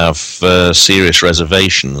did have serious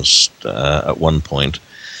reservations at one point,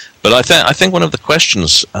 But I think one of the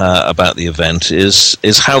questions about the event is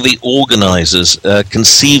how the organisers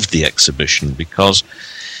conceived the exhibition, because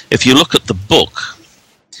if you look at the book,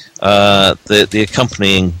 the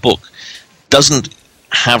accompanying book doesn't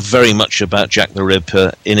have very much about Jack the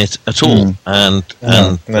Ripper in it at all, and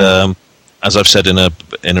as I've said in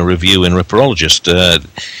a review in Ripperologist,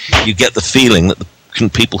 you get the feeling that the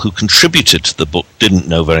people who contributed to the book didn't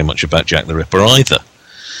know very much about Jack the Ripper either.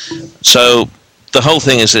 So the whole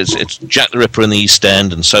thing is it's Jack the Ripper in the East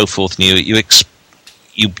End and so forth, and you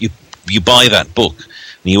buy that book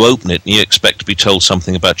and you open it and you expect to be told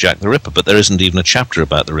something about Jack the Ripper, but there isn't even a chapter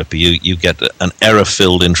about the Ripper. You get an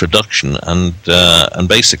error-filled introduction, and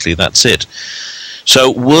basically that's it.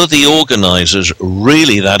 So were the organisers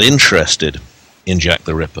really that interested in Jack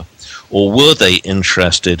the Ripper, or were they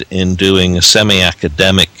interested in doing a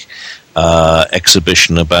semi-academic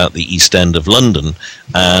exhibition about the East End of London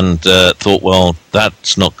and thought, well,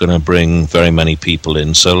 that's not going to bring very many people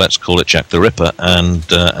in, so let's call it Jack the Ripper, and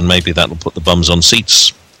maybe that'll put the bums on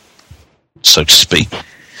seats, so to speak.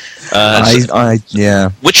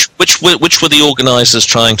 Which were the organisers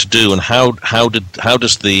trying to do, and how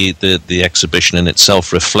does the exhibition in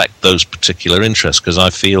itself reflect those particular interests? Because I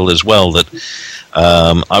feel as well that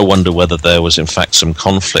I wonder whether there was in fact some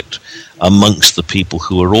conflict amongst the people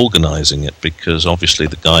who were organising it, because obviously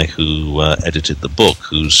the guy who edited the book,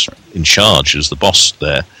 who's in charge, is the boss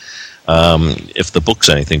there. If the book's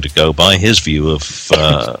anything to go by, his view of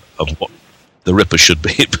what the Ripper should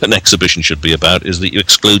be, an exhibition should be about, is that you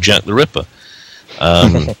exclude Jack the Ripper.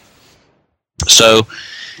 So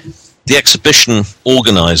the exhibition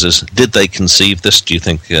organisers, did they conceive this? Do you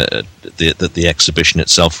think that the exhibition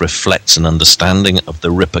itself reflects an understanding of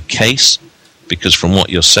the Ripper case? Because from what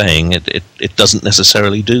you're saying, it doesn't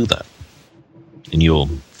necessarily do that.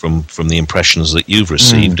 From the impressions that you've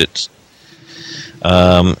received, it's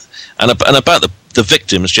and about the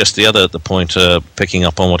victims. Just the point, picking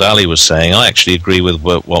up on what Ali was saying, I actually agree with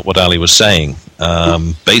what Ali was saying.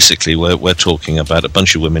 Basically, we're talking about a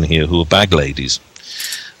bunch of women here who are bag ladies,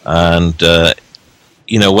 and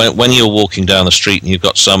when you're walking down the street and you've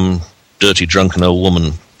got some dirty, drunken old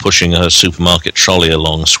woman pushing her supermarket trolley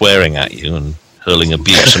along, swearing at you and hurling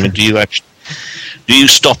abuse. I mean, do you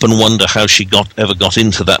stop and wonder how she ever got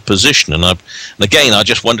into that position? And again, I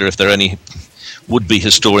just wonder if there are any would-be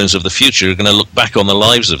historians of the future who are going to look back on the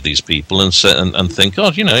lives of these people and think,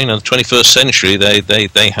 God, in the 21st century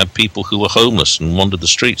they had people who were homeless and wandered the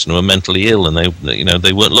streets and were mentally ill, and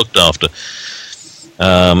they weren't looked after.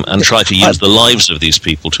 And try to use the lives of these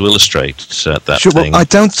people to illustrate that thing. Well, I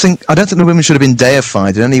don't think the women should have been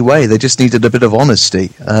deified in any way. They just needed a bit of honesty,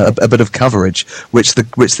 a bit of coverage, which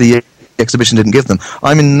the exhibition didn't give them.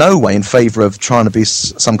 I'm in no way in favour of trying to be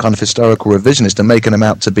some kind of historical revisionist and making them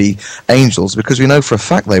out to be angels, because we know for a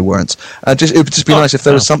fact they weren't. It would just be nice if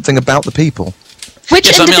there was something about the people. Which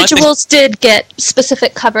individuals did get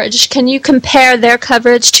specific coverage? Can you compare their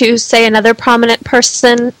coverage to, say, another prominent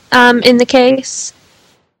person in the case?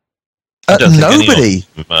 Nobody.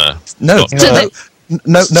 No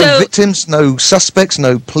victims, no suspects,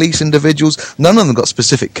 no police individuals. None of them got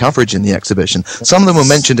specific coverage in the exhibition. Some of them were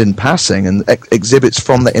mentioned in passing, and exhibits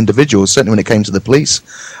from the individuals, certainly when it came to the police,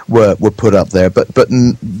 were put up there. But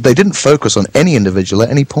they didn't focus on any individual at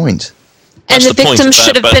any point. And the victims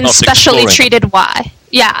should have been specially treated. Why?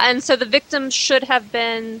 Yeah, and so the victims should have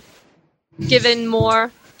been given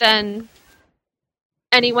more than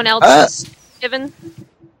anyone else was given.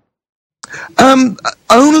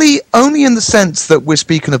 Only in the sense that we're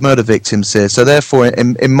speaking of murder victims here. So therefore,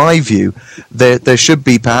 in my view, there should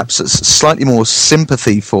be perhaps slightly more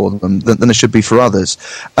sympathy for them than there should be for others.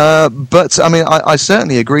 But I mean, I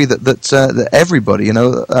certainly agree that everybody,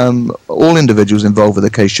 all individuals involved with the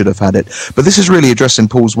case should have had it. But this is really addressing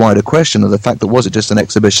Paul's wider question of the fact that was it just an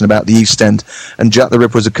exhibition about the East End and Jack the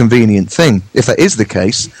Ripper was a convenient thing? If that is the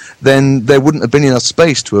case, then there wouldn't have been enough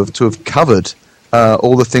space to have covered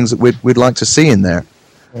all the things that we'd like to see in there.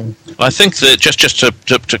 I think that just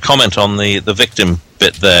to comment on the victim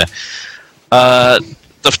bit there,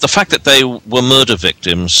 the fact that they were murder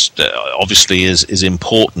victims obviously is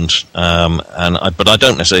important, but I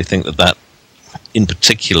don't necessarily think that in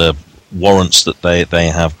particular warrants that they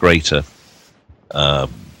have greater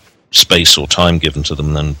space or time given to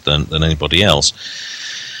them than anybody else.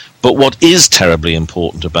 But what is terribly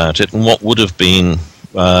important about it, and what would have been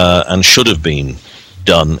and should have been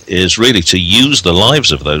done, is really to use the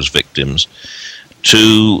lives of those victims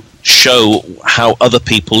to show how other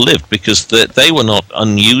people lived, because they were not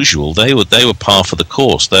unusual. They were par for the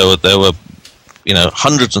course. There were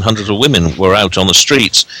hundreds and hundreds of women were out on the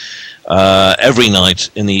streets every night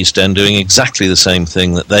in the East End doing exactly the same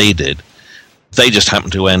thing that they did. They just happen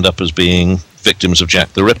to end up as being victims of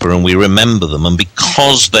Jack the Ripper, and we remember them. And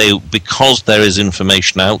because there is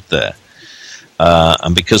information out there,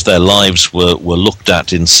 and because their lives were looked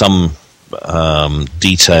at in some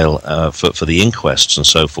detail for the inquests and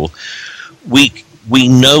so forth, we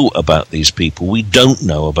know about these people. We don't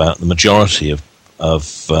know about the majority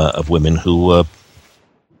of women who were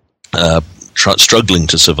struggling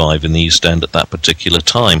to survive in the East End at that particular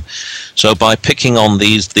time. So by picking on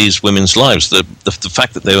these women's lives, the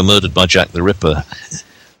fact that they were murdered by Jack the Ripper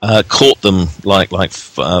caught them like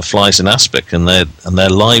flies in aspic, and their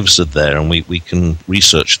lives are there, and we can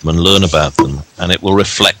research them and learn about them, and it will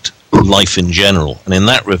reflect life in general. And in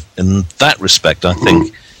that respect, I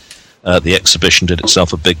think the exhibition did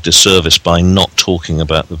itself a big disservice by not talking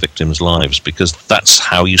about the victims' lives, because that's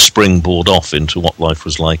how you springboard off into what life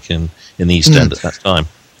was like in the East End at that time.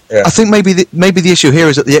 Yeah. I think maybe the issue here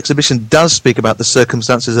is that the exhibition does speak about the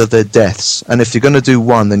circumstances of their deaths, and if you're going to do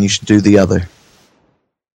one, then you should do the other.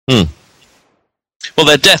 Well,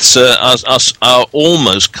 their deaths are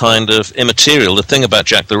almost kind of immaterial. The thing about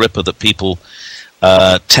Jack the Ripper that people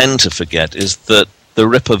tend to forget is that the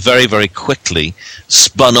Ripper very, very quickly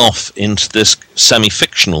spun off into this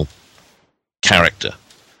semi-fictional character.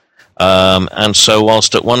 And so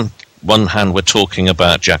whilst at one hand we're talking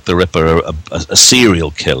about Jack the Ripper, a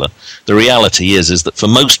serial killer, the reality is that for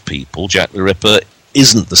most people, Jack the Ripper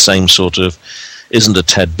isn't a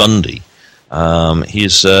Ted Bundy.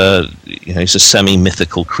 He's a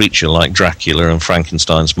semi-mythical creature like Dracula and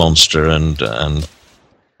Frankenstein's monster and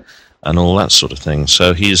all that sort of thing.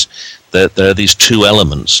 So there are these two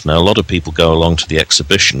elements. Now, a lot of people go along to the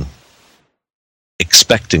exhibition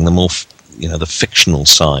expecting the more, the fictional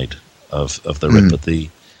side of the Ripper,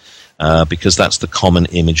 because that's the common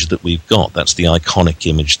image that we've got. That's the iconic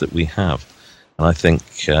image that we have. And I think,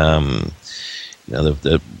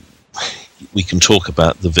 we can talk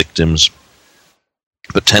about the victims,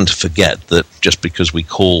 but tend to forget that just because we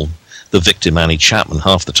call the victim Annie Chapman,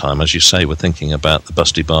 half the time, as you say, we're thinking about the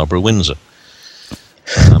busty Barbara Windsor,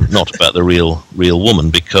 not about the real woman,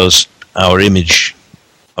 because our image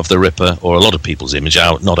of the Ripper, or a lot of people's image,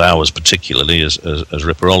 not ours particularly as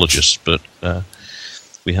Ripperologists, but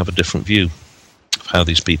we have a different view of how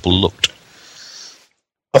these people looked.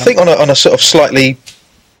 I think on a sort of slightly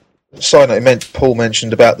side note, Paul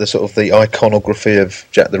mentioned about the sort of the iconography of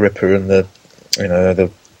Jack the Ripper and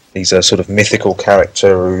he's a sort of mythical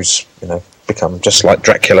character who's become just like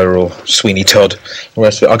Dracula or Sweeney Todd. I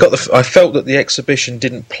felt that the exhibition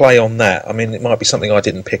didn't play on that. I mean, it might be something I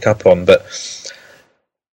didn't pick up on, but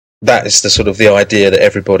that is the sort of the idea that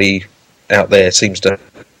everybody out there seems to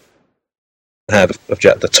have of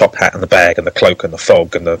Jack, the top hat and the bag and the cloak and the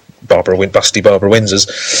fog and the busty Barbara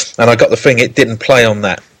Windsors. And I got the thing, it didn't play on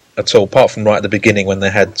that at all, apart from right at the beginning when they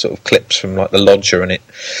had sort of clips from like the lodger, and it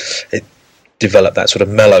developed that sort of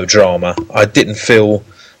melodrama. I didn't feel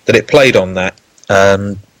that it played on that.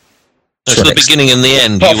 So the beginning and the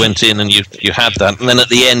end, you went in and you had that, and then at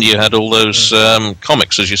the end you had all those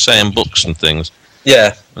comics, as you say, and books and things.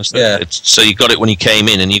 Yeah, so you got it when you came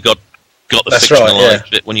in, and you got the That's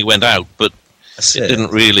fictionalized bit when you went out, but it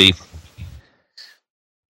didn't really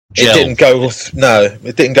gel. It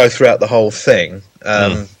didn't go throughout the whole thing.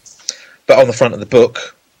 But on the front of the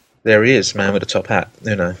book, there he is, man with a top hat.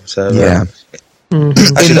 So yeah.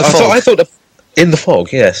 I thought in the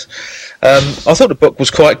fog, yes. I thought the book was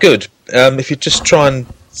quite good. If you just try and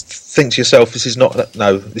think to yourself, this is not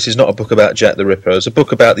a book about Jack the Ripper. It's a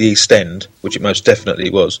book about the East End, which it most definitely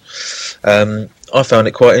was. I found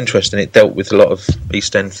it quite interesting. It dealt with a lot of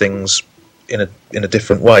East End things in a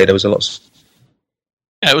different way. There was a lot.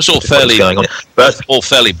 Yeah, it was all fairly going on, but all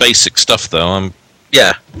fairly basic stuff, though.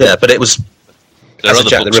 But it was. There are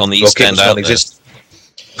other books on the East End out there.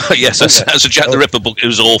 Yes, as a Jack the Ripper book, it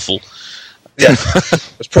was awful. Yeah,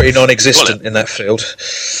 it was pretty non-existent in that field.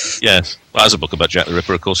 Yes, well, as a book about Jack the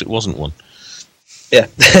Ripper, of course, it wasn't one. Yeah.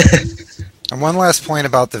 And one last point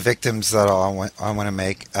about the victims that I want to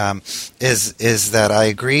make is that I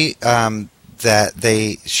agree that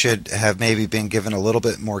they should have maybe been given a little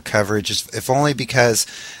bit more coverage, if only because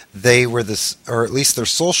they were or at least their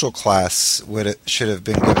social class should have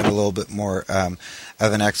been given a little bit more of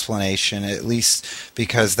an explanation, at least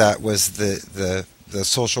because that was the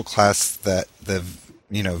social class that the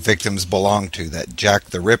victims belonged to, that Jack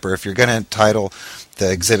the Ripper. If you're going to title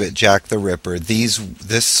the exhibit Jack the Ripper,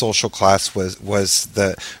 this social class was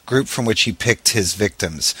the group from which he picked his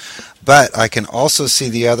victims. But I can also see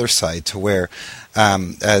the other side, to where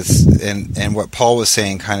and what Paul was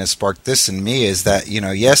saying kind of sparked this in me, is that,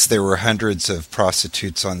 yes, there were hundreds of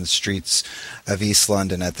prostitutes on the streets of East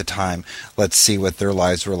London at the time. Let's see what their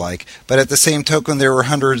lives were like. But at the same token, there were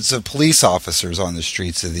hundreds of police officers on the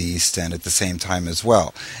streets of the East End at the same time as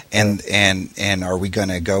well. And are we going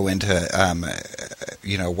to go into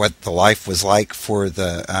what the life was like for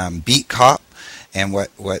the beat cop, and what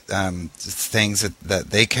things that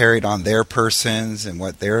they carried on their persons, and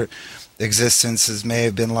what their existences may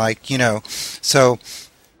have been like, so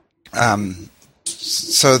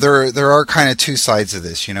there are kind of two sides of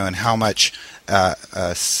this, and how much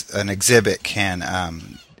an exhibit can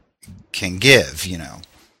give,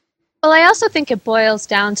 Well, I also think it boils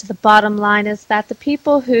down to the bottom line, is that the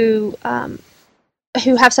people who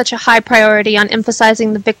have such a high priority on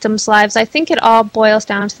emphasizing the victims' lives, I think it all boils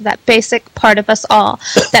down to that basic part of us all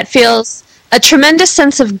that feels a tremendous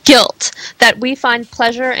sense of guilt that we find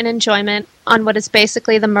pleasure and enjoyment on what is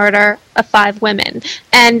basically the murder of 5 women.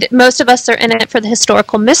 And most of us are in it for the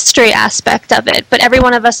historical mystery aspect of it, but every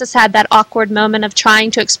one of us has had that awkward moment of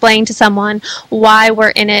trying to explain to someone why we're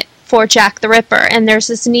in it for Jack the Ripper. And there's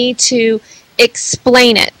this need to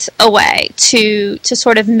explain it away, to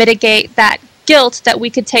sort of mitigate that guilt that we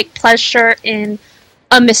could take pleasure in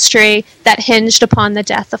a mystery that hinged upon the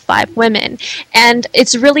death of 5 women. And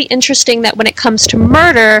it's really interesting that when it comes to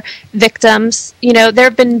murder victims, there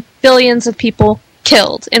have been billions of people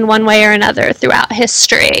killed in one way or another throughout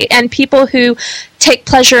history, and people who take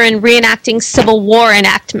pleasure in reenacting Civil War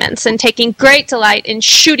enactments and taking great delight in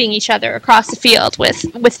shooting each other across the field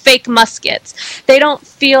with fake muskets. They don't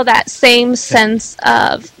feel that same sense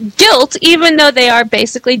of guilt, even though they are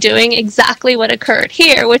basically doing exactly what occurred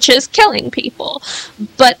here, which is killing people.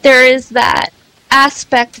 But there is that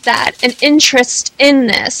aspect that an interest in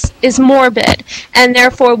this is morbid, and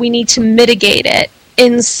therefore we need to mitigate it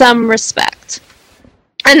in some respect.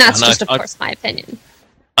 And that's of course, my opinion.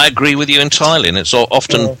 I agree with you entirely, and it's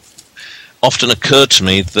often occurred to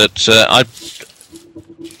me that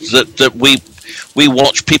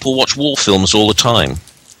people watch war films all the time.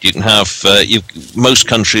 You can have most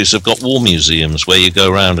countries have got war museums where you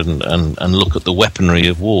go around and look at the weaponry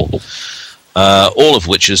of war, all of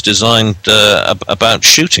which is designed about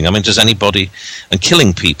shooting. I mean, and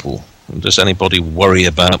killing people? Does anybody worry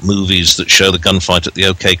about movies that show the gunfight at the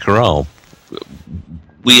OK Corral?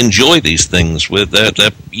 We enjoy these things.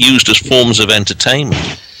 They're used as forms of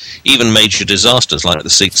entertainment. Even major disasters like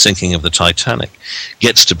the sinking of the Titanic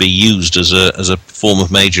gets to be used as a form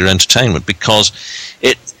of major entertainment because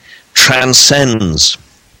it transcends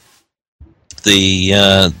the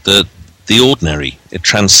ordinary. It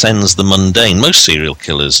transcends the mundane. Most serial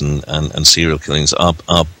killers and serial killings are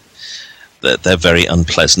they're very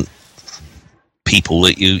unpleasant people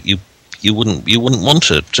that you wouldn't want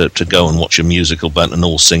to go and watch a musical about an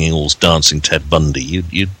all singing, all dancing Ted Bundy.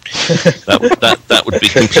 That would be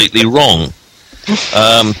completely wrong.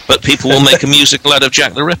 But people will make a musical out of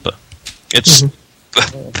Jack the Ripper. It's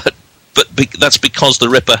but that's because the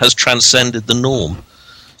Ripper has transcended the norm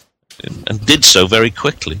and did so very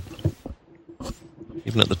quickly,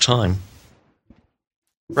 even at the time.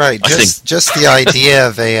 Right, just the idea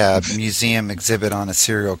of a museum exhibit on a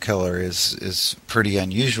serial killer is pretty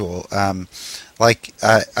unusual. I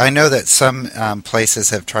know that some places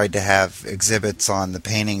have tried to have exhibits on the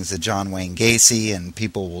paintings of John Wayne Gacy, and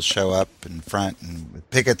people will show up in front and with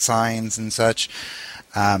picket signs and such.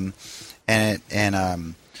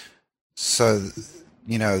 So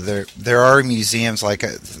there are museums like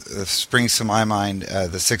springs to my mind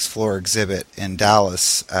the 6th floor exhibit in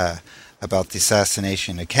Dallas. About the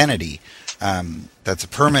assassination of Kennedy. That's a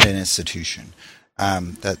permanent institution.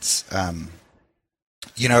 It's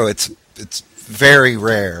very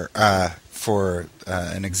rare for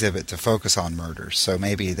an exhibit to focus on murders. So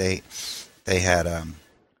maybe they had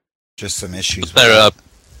just some issues. There are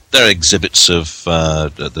exhibits of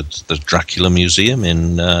the Dracula Museum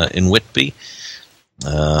in Whitby.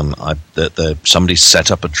 Somebody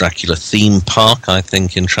set up a Dracula theme park, I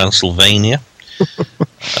think, in Transylvania.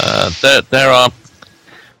 There are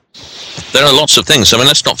lots of things. I mean,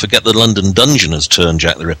 let's not forget the London Dungeon has turned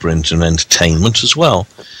Jack the Ripper into an entertainment as well.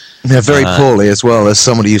 Yeah, very poorly as well, as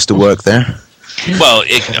somebody used to work there. Well,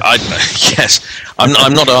 yes,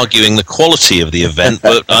 I'm not arguing the quality of the event,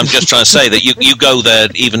 but I'm just trying to say that you go there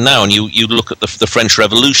even now and you look at the French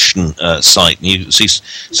Revolution site and you see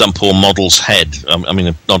some poor model's head. I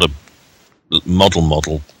mean, not a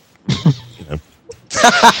model.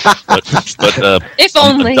 But if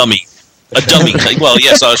only a dummy. Well,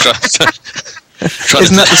 yes, I was trying.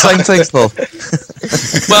 Isn't that the same thing, Paul?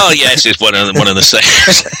 Well, yes, it's one of the same.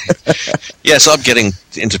 Yes, I'm getting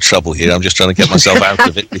into trouble here. I'm just trying to get myself out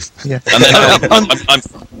of it. Yeah. And then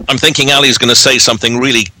I'm thinking Ali's going to say something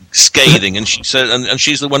really scathing, and she said, and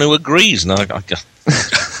she's the one who agrees. And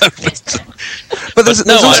but there's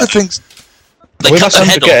also things. They cut the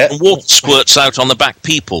head off and water squirts out on the back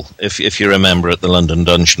people, if you remember, at the London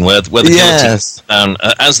dungeon, where the guillotine down,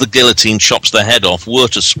 as the guillotine chops the head off,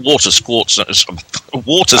 water squirts out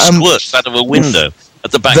of a window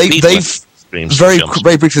at the back people.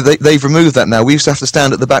 Very briefly, they've removed that now. We used to have to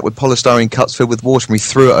stand at the back with polystyrene cups filled with water, and we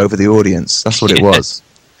threw it over the audience. That's what it was.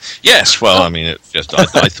 Yes, well, I mean, it just I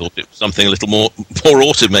thought it was something a little more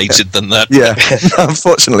automated than that. Yeah,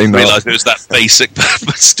 unfortunately not. I realised it was that basic,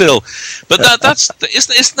 but still. But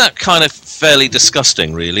isn't that kind of fairly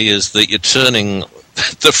disgusting? Really, is that you're turning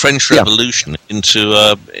the French Revolution into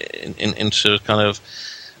kind of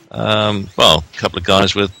a couple of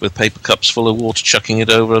guys with paper cups full of water, chucking it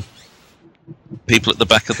over people at the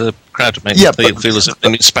back of the crowd to make them feel as if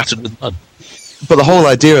they've been spattered with mud. But the whole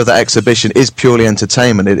idea of the exhibition is purely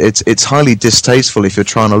entertainment. It's highly distasteful if you're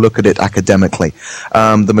trying to look at it academically.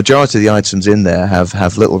 The majority of the items in there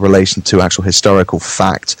have little relation to actual historical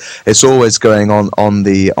fact. It's always going on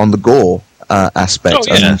the gore aspect,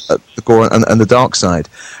 and the gore and the dark side,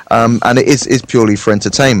 and it is purely for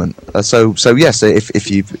entertainment. So yes, if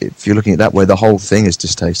you're looking at it that way, the whole thing is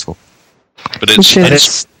distasteful. But it is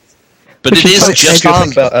just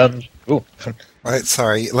about. Right,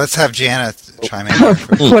 sorry. Let's have Jana chime in.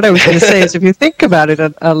 What I was going to say is, if you think about it,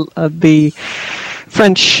 the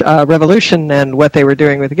French Revolution and what they were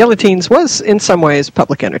doing with the guillotines was, in some ways,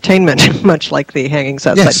 public entertainment, much like the hangings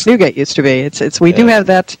outside Newgate used to be. We do have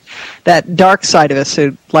that dark side of us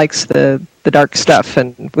who likes the dark stuff,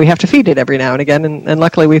 and we have to feed it every now and again. And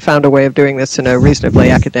luckily, we found a way of doing this in a reasonably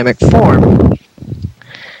academic form.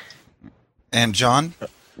 And John?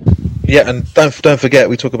 Yeah, and don't forget,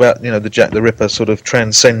 we talk about the Jack the Ripper sort of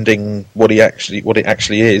transcending what it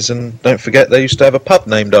actually is, and don't forget they used to have a pub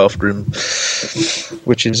named after him,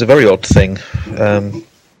 which is a very odd thing.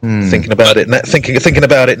 Thinking about it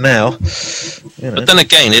now. But then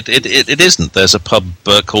again, it isn't. There's a pub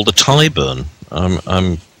called the Tyburn.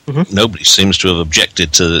 Nobody seems to have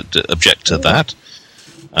objected to that.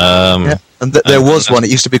 And there was one. It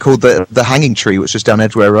used to be called the Hanging Tree, which was down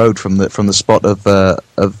Edgware Road from the spot of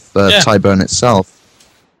Tyburn itself.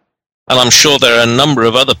 And I'm sure there are a number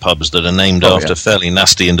of other pubs that are named after fairly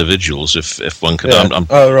nasty individuals. If one could,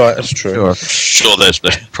 oh right, that's true. Sure, there's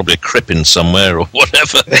probably a Crippen somewhere or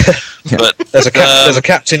whatever. But there's a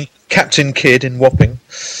Captain Kidd in Wapping.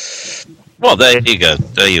 Well, there you go.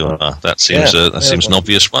 There you are. That seems an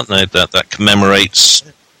obvious one. That commemorates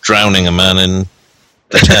drowning a man in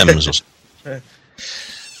the Thames or something.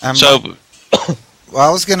 Well, I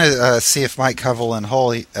was going to see if Mike Covell in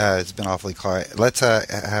Hull has been awfully quiet. Let's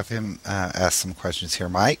have him ask some questions here,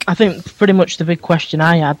 Mike. I think pretty much the big question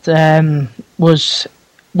I had was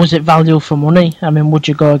it value for money? I mean, would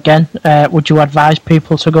you go again? Would you advise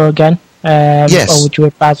people to go again? Yes. Or would you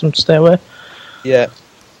advise them to stay away? Yeah.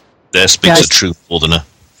 There speaks a true Northerner.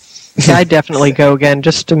 Yeah, I'd definitely go again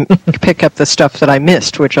just to pick up the stuff that I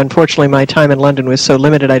missed, which unfortunately my time in London was so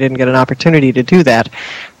limited I didn't get an opportunity to do that.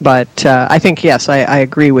 But I think, yes, I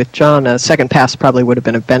agree with John. A second pass probably would have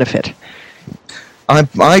been a benefit.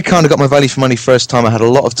 I kind of got my value for money first time. I had a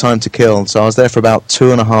lot of time to kill, so I was there for about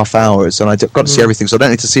 2.5 hours, and I got to see everything, so I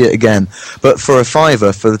don't need to see it again. But for a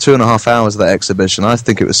 £5 for the 2.5 hours of that exhibition, I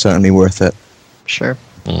think it was certainly worth it. Sure.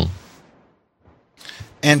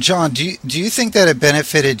 And John, do you think that it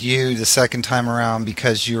benefited you the second time around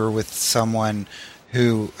because you were with someone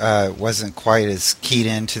who wasn't quite as keyed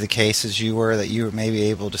into the case as you were, that you were maybe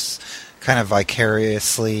able to kind of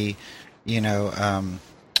vicariously,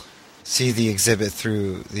 see the exhibit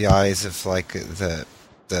through the eyes of like the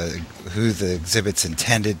who the exhibit's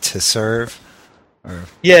intended to serve? Or?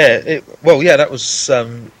 That was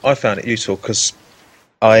I found it useful because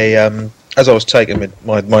I as I was taking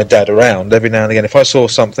my dad around, every now and again, if I saw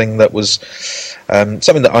something that was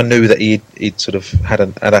something that I knew that he'd sort of had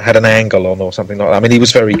an angle on or something like that. I mean, he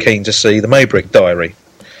was very keen to see the Maybrick Diary.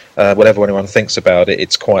 Whatever anyone thinks about it,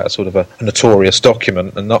 it's quite a sort of a notorious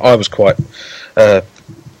document, and I was quite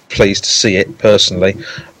pleased to see it personally.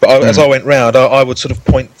 But as I went round, I would sort of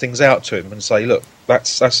point things out to him and say, "Look,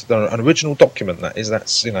 that's an original document.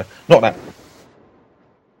 That's not that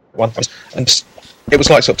one." And it was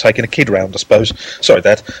like sort of taking a kid round, I suppose. Sorry,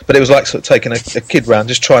 Dad, but it was like sort of taking a kid round,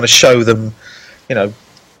 just trying to show them,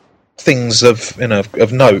 things of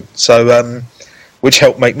note. So, which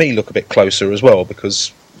helped make me look a bit closer as well,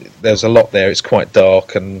 because there's a lot there. It's quite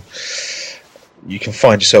dark, and you can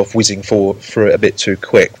find yourself whizzing through it a bit too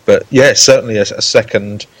quick. But yeah, certainly a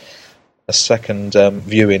second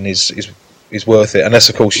viewing is worth it, unless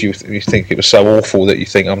of course you think it was so awful that you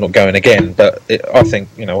think I'm not going again. But I think,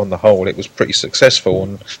 you know, on the whole, it was pretty successful,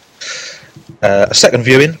 and a second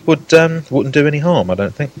viewing wouldn't do any harm, I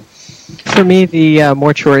don't think. For me, the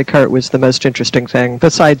mortuary cart was the most interesting thing,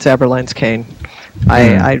 besides Aberline's cane.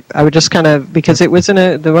 I would just kind of, because it was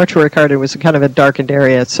the mortuary cart, it was kind of a darkened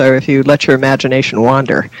area, so if you let your imagination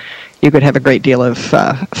wander, you could have a great deal of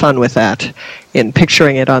fun with that, in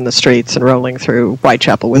picturing it on the streets and rolling through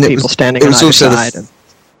Whitechapel with people standing on either side.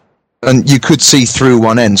 And you could see through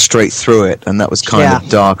one end, straight through it, and that was kind of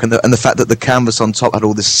dark. And the fact that the canvas on top had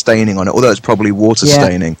all this staining on it, although it's probably water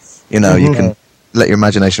staining, you know, you can let your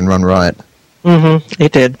imagination run riot. Mm-hmm.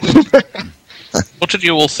 It did. What did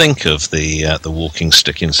you all think of the walking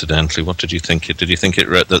stick? Incidentally, what did you think? Did you think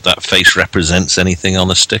that face represents anything on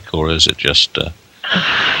a stick, or is it just?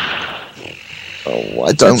 Oh,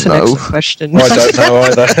 I don't know. That's an excellent question. I don't know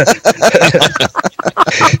either.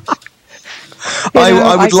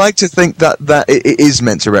 I would like to think that it is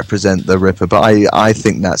meant to represent the Ripper, but I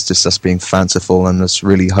think that's just us being fanciful and us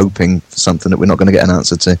really hoping for something that we're not going to get an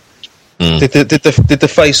answer to. Did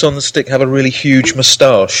the face on the stick have a really huge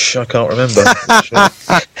moustache? I can't remember.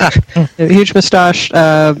 A huge moustache,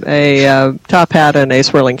 a top hat, and a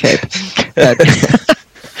swirling cape.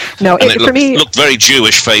 No, for me, looked very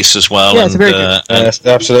Jewish face as well. Yeah, it's very Jewish. Yes,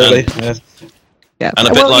 absolutely. Yeah, and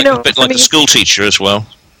a bit like a school teacher as well.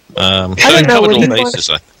 I don't know. Covered all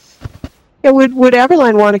bases. Would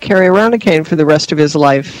Aberline want to carry around a cane for the rest of his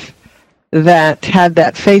life that had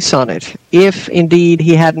that face on it, if indeed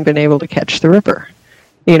he hadn't been able to catch the Ripper?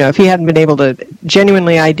 You know, if he hadn't been able to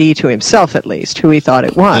genuinely ID to himself, at least, who he thought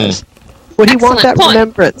it was, would he want that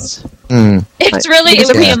remembrance? It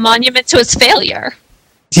would be a monument to his failure.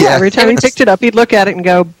 Yeah, every time he picked it up, he'd look at it and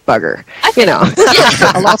go, "Bugger," you know.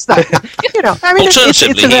 I lost that. You know, I mean,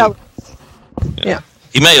 alternatively, it's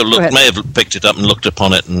he may have picked it up and looked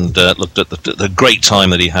upon it and looked at the great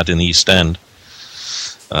time that he had in the East End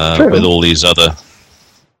with all these other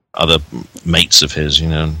mates of his, you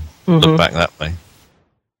know, and look back that way.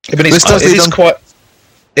 I mean, it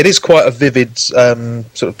is quite a vivid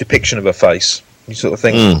sort of depiction of a face. You sort of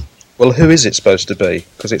think, well, who is it supposed to be?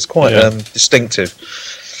 Because it's quite distinctive.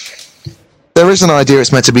 There is an idea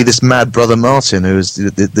it's meant to be this mad brother Martin, who is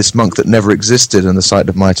this monk that never existed on the site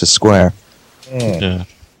of Mitre Square. Yeah.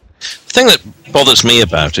 The thing that bothers me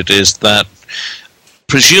about it is that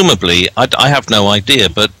presumably, I have no idea,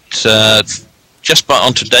 but just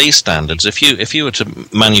on today's standards, if you were to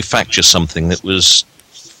manufacture something that was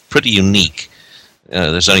pretty unique,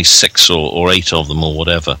 there's only 6 or 8 of them or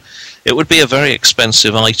whatever, it would be a very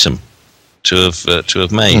expensive item to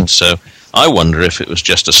have made. So I wonder if it was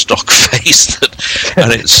just a stock face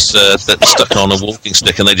that's stuck on a walking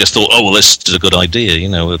stick, and they just thought, oh well, this is a good idea, you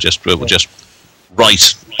know, we'll just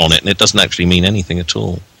write on it, and it doesn't actually mean anything at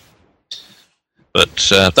all. But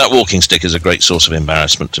that walking stick is a great source of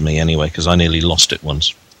embarrassment to me anyway, because I nearly lost it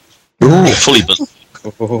once. Fully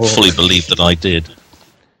believed that I did.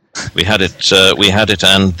 We had it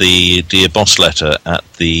and the Dear Boss letter at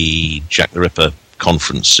the Jack the Ripper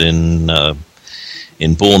conference in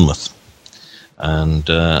Bournemouth, and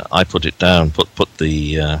I put it down, put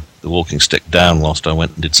the walking stick down whilst I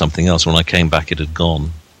went and did something else. When I came back, it had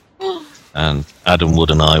gone, and Adam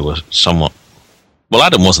Wood and I were somewhat. Well,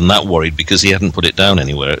 Adam wasn't that worried because he hadn't put it down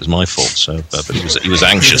anywhere. It was my fault. So, but he was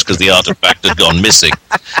anxious because the artifact had gone missing.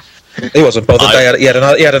 He wasn't bothered. He had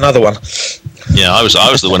another one. Yeah, I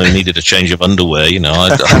was the one who needed a change of underwear. You know,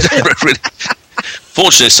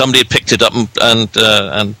 fortunately, somebody had picked it up and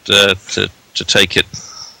to take it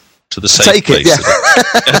to the safe place.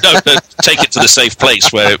 No, take it to the safe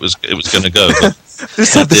place where it was going to go. But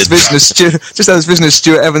just had this vision of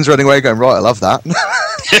Stuart Evans running away, going, right, I love that.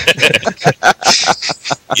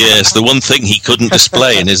 Yes, the one thing he couldn't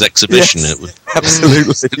display in his exhibition. Yes, it would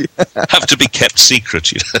absolutely have to be kept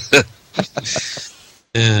secret. You know?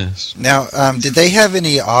 Yes. Now, did they have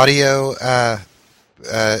any audio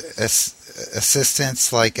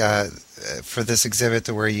assistance, like for this exhibit,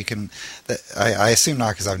 to where you can? I assume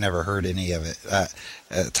not, because I've never heard any of it.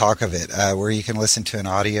 Talk of it, where you can listen to an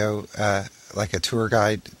audio, like a tour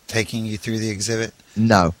guide taking you through the exhibit.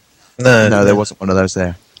 No, there wasn't one of those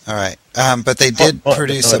there. All right, but they did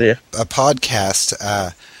produce a podcast,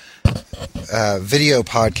 video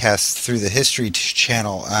podcast through the History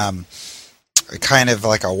Channel, kind of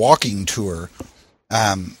like a walking tour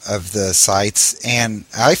of the sites, and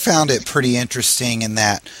I found it pretty interesting in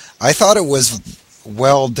that I thought it was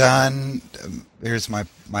well done. Here's my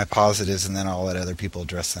positives, and then I'll let other people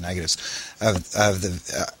address the negatives.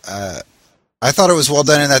 I thought it was well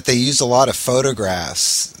done in that they used a lot of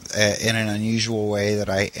photographs in an unusual way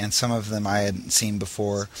and some of them I hadn't seen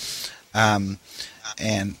before. And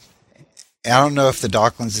I don't know if the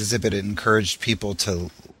Docklands exhibit encouraged people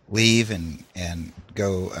to leave and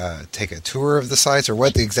go take a tour of the sites, or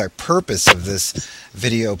what the exact purpose of this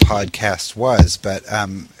video podcast was. But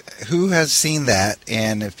who has seen that,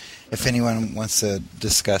 and if anyone wants to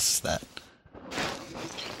discuss that?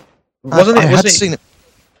 Wasn't it seen it.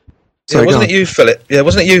 Sorry, wasn't it you, Philip? Yeah,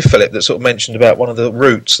 wasn't it you, Philip, that sort of mentioned about one of the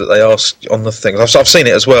routes that they asked on the thing? I've seen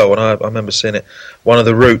it as well, and I remember seeing it. One of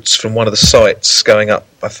the routes from one of the sites going up,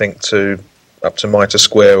 I think, up to Mitre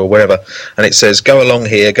Square or wherever, and it says go along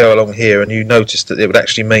here, and you noticed that it would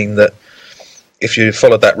actually mean that if you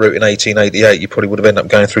followed that route in 1888, you probably would have ended up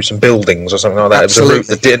going through some buildings or something like that. Absolutely. It was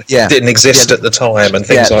a route that didn't exist at the time, and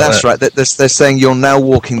things like that. Yeah, that's right. They're saying you're now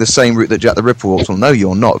walking the same route that Jack the Ripper walked. Well, no,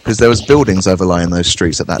 you're not, because there was buildings overlying those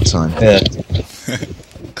streets at that time. Yeah.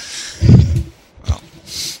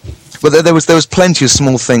 But there was plenty of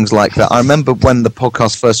small things like that. I remember when the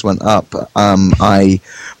podcast first went up,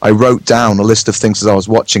 I wrote down a list of things as I was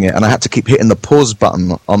watching it, and I had to keep hitting the pause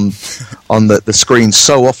button on the screen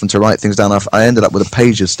so often to write things down. I ended up with a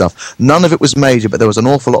page of stuff. None of it was major, but there was an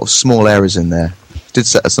awful lot of small errors in there. It did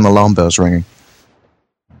set some alarm bells ringing.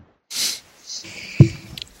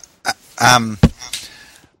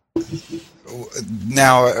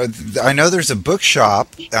 Now, I know there's a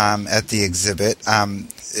bookshop at the exhibit.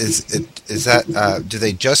 Is that do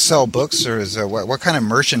they just sell books, or is what kind of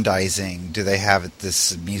merchandising do they have at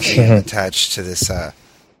this museum attached to this?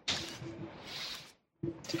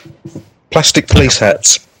 Plastic police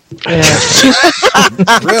hats. Yeah.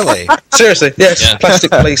 Really? Seriously? Yes. Yeah.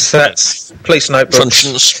 Plastic police hats, police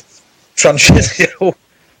notebooks, truncheons.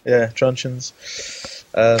 Yeah, truncheons.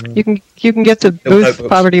 You can get the Booth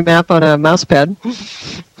poverty map on a mouse pad.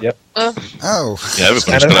 Yep. Oh. Yeah,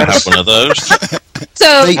 everybody's going to have one of those.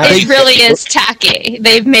 So it really is tacky.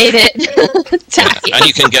 They've made it tacky. And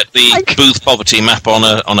you can get the Booth poverty map on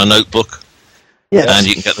a notebook. Yes. And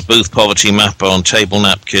you can get the Booth poverty map on table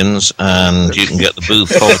napkins, and you can get the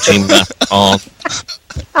Booth poverty map on.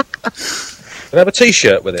 They have a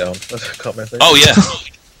T-shirt with it on. I can't remember. Oh yeah.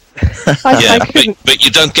 But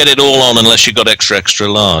you don't get it all on unless you got extra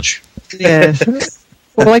large. Yes.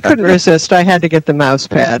 Well, I couldn't resist. I had to get the mouse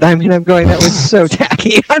pad. I mean, I'm going, that was so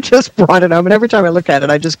tacky. I just brought it home, and every time I look at it,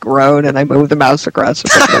 I just groan, and I move the mouse across the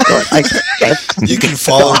front. You can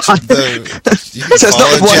follow That's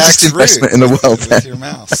not the wisest investment in the world. With your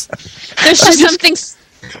mouse. There's just something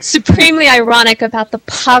supremely ironic about the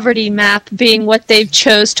poverty map being what they've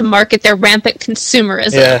chose to market their rampant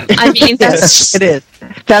consumerism. Yeah. I mean, that's... It is.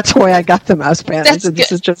 That's why I got the mouse pad.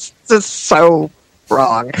 This is just so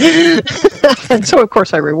wrong. And so, of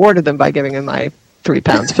course, I rewarded them by giving them my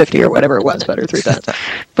 £3.50 or whatever it was, better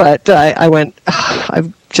 £3. But I went,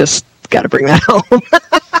 I've just got to bring that home.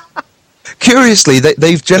 Curiously,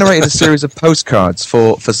 they've generated a series of postcards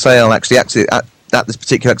for sale, actually at this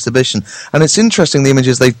particular exhibition, and it's interesting the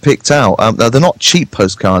images they've picked out. They're not cheap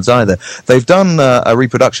postcards either. They've done a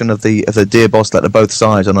reproduction of the deer boss letter both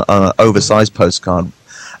sides on an oversized postcard.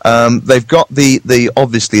 They've got the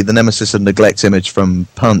obviously the Nemesis of Neglect image from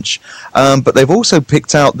Punch, but they've also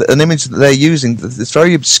picked out an image that they're using, this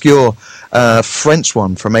very obscure French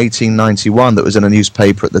one from 1891 that was in a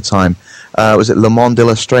newspaper at the time. Was it Le Monde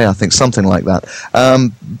Illustré, I think, something like that.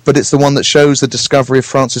 But it's the one that shows the discovery of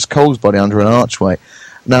Francis Cole's body under an archway.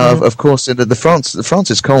 Now, of course, the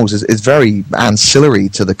Francis Cole's is very ancillary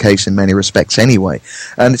to the case in many respects anyway,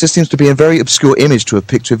 and it just seems to be a very obscure image to a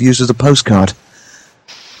picture of used as a postcard.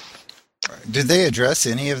 Did they address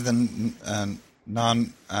any of the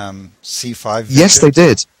non-C5 victims? Yes, they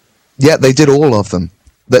did. Yeah, they did all of them.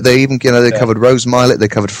 They even, they covered Rose Milett, they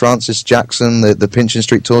covered Francis Jackson, the Pinchin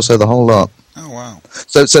Street torso, the whole lot. Oh, wow.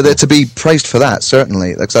 So they're to be praised for that,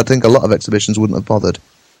 certainly, because I think a lot of exhibitions wouldn't have bothered.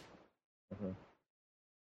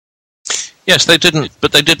 Yes, they didn't,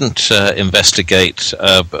 but they didn't investigate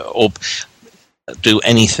or do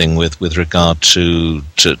anything with regard to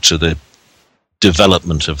the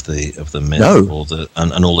development of the myth, or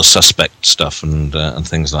and all the suspect stuff and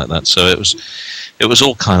things like that. So it was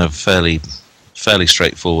all kind of fairly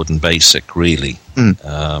straightforward and basic, really.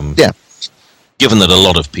 Yeah. Given that a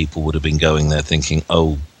lot of people would have been going there thinking,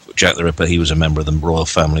 "Oh, Jack the Ripper, he was a member of the royal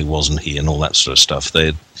family, wasn't he?" and all that sort of stuff.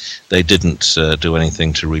 They didn't do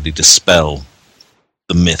anything to really dispel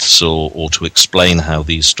the myths or to explain how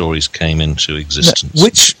these stories came into existence.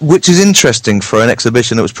 Which is interesting for an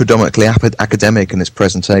exhibition that was predominantly academic in its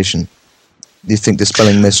presentation. you think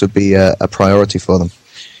dispelling myths would be a priority for them.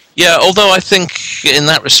 Yeah, although I think in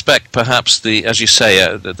that respect, perhaps as you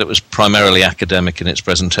say, that was primarily academic in its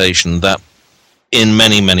presentation, that in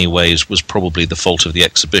many, many ways was probably the fault of the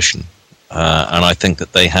exhibition. And I think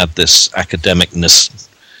that they had this academicness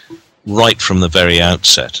right from the very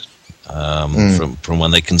outset, from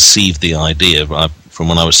when they conceived the idea, from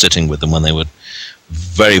when I was sitting with them, when they were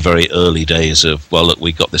very, very early days of, well, look,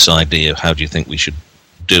 we got this idea, how do you think we should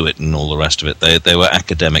do it, and all the rest of it. They were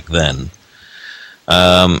academic then,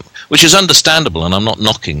 which is understandable, and I'm not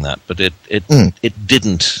knocking that, but it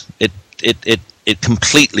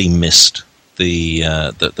completely missed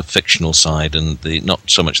the fictional side, and not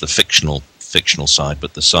so much the fictional side,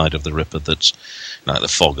 but the side of the Ripper that's like the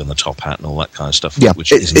fog and the top hat and all that kind of stuff. Yeah,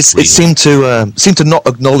 which it seemed to not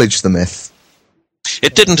acknowledge the myth.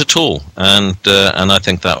 It didn't at all, and I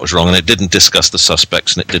think that was wrong. And it didn't discuss the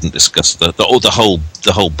suspects, and it didn't discuss the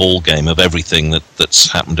whole ball game of everything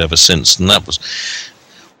that's happened ever since. And that was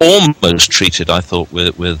almost treated, I thought,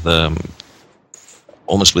 with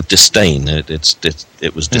almost with disdain.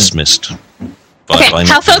 It was dismissed. Okay,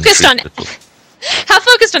 how focused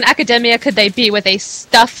on academia could they be with a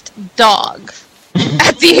stuffed dog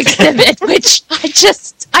at the exhibit? Which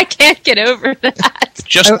I can't get over that.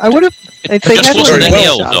 I would have.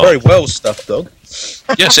 Very well stuffed dog.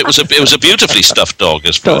 Yes, it was a beautifully stuffed dog,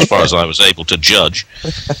 as far as I was able to judge.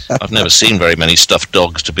 I've never seen very many stuffed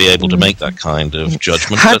dogs to be able to make that kind of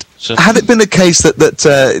judgment. Had it been a case that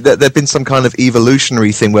there'd been some kind of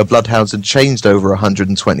evolutionary thing where bloodhounds had changed over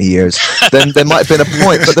 120 years, then there might have been a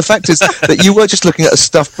point. But the fact is that you were just looking at a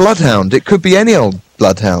stuffed bloodhound. It could be any old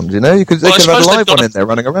bloodhound, you know. They could have had a live one in there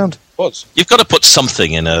running around. You've got to put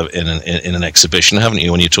something in an exhibition, haven't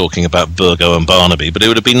you, when you're talking about Burgo and Barnaby? But it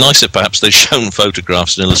would have been nice if perhaps they'd shown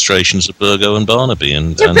photographs and illustrations of Burgo and Barnaby.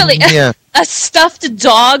 A stuffed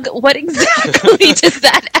dog? What exactly does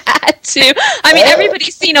that add to? I mean,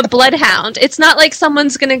 everybody's seen a bloodhound. It's not like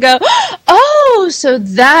someone's going to go, oh, so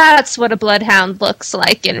that's what a bloodhound looks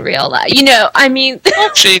like in real life. You know, I mean...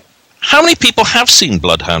 Actually, how many people have seen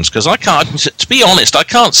bloodhounds? Because I can't, to be honest, I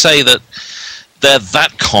can't say that they're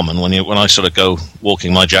that common when I sort of go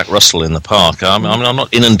walking my Jack Russell in the park. I'm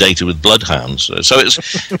not inundated with bloodhounds, so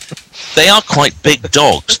they are quite big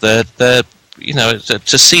dogs. They're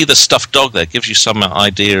to see the stuffed dog there gives you some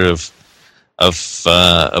idea of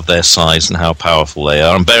their size and how powerful they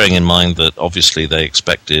are. And bearing in mind that obviously they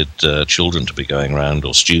expected children to be going around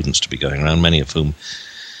or students to be going around, many of whom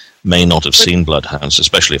may not have seen bloodhounds,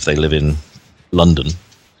 especially if they live in London.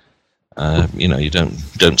 You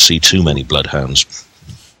don't see too many bloodhounds.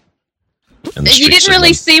 You didn't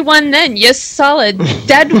really see one then. You saw a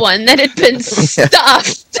dead one that had been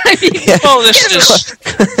stuffed. I mean, well,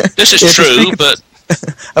 this is true, but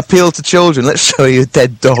appeal to children. Let's show you a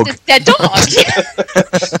dead dog. Dead dog.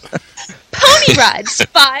 Pony rides,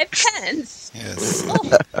 5 pence. Yes.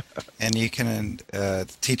 Oh. And you can,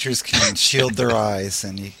 teachers can shield their eyes,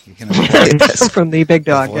 and you can from the big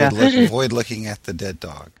dog. Avoid looking at the dead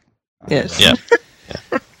dog. Yes. Yeah.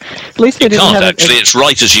 At least they didn't have actually. It's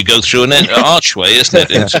right as you go through an archway, isn't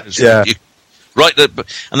it? Right,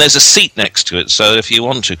 and there's a seat next to it. So if you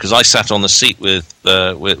want to, because I sat on the seat with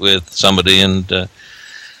somebody, and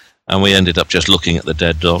we ended up just looking at the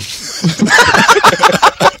dead dog.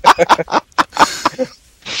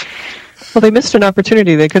 Well, they missed an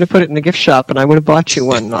opportunity. They could have put it in the gift shop, and I would have bought you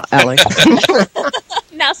one, Allie.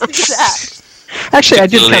 Now see that. Actually, I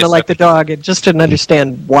did kind of like the dog. I just didn't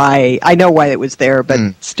understand why. I know why it was there, but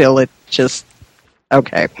still, it just...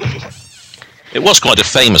 Okay. It was quite a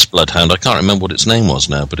famous bloodhound. I can't remember what its name was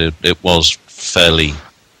now, but it was fairly...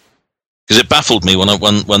 Because it baffled me when I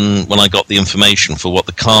got the information for what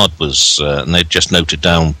the card was, and they'd just noted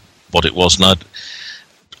down what it was, and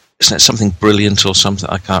isn't it something brilliant or something?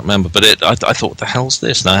 I can't remember. But I thought, what the hell's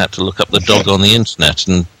this? And I had to look up the dog on the internet,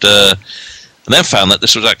 and then found that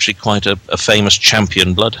this was actually quite a famous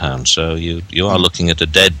champion bloodhound. So you are looking at a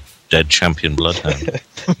dead champion bloodhound.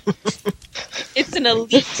 It's an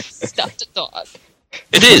elite stuffed dog.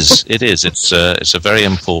 It is. It's a very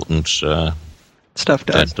important stuffed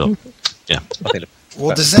dog. Yeah.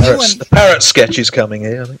 Well, does anyone... The parrot sketch is coming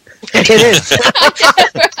here, I think. It is.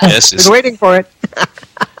 Yes, I've been waiting for it.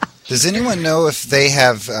 Does anyone know if they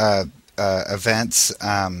have events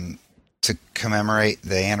to commemorate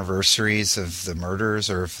the anniversaries of the murders,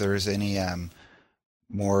 or if there's any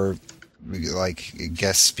more like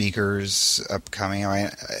guest speakers upcoming?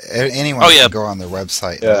 Anyone can go on their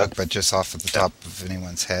website and look, but just off at the top of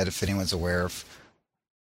anyone's head, if anyone's aware of...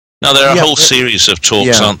 Now there are a whole series of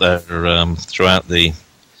talks, aren't there, throughout the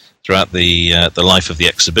life of the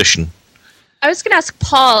exhibition, I was going to ask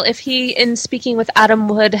Paul if he, in speaking with Adam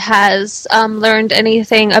Wood, has learned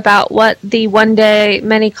anything about what the one-day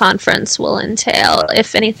mini-conference will entail,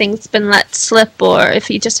 if anything's been let slip, or if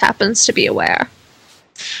he just happens to be aware.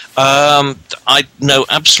 I know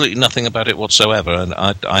absolutely nothing about it whatsoever, and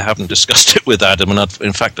I haven't discussed it with Adam, and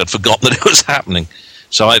in fact I'd forgotten that it was happening.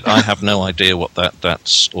 So I have no idea what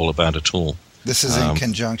that's all about at all. This is in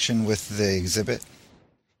conjunction with the exhibit?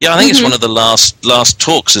 Yeah, I think it's one of the last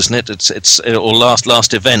talks, isn't it? It's or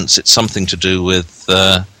last events. It's something to do with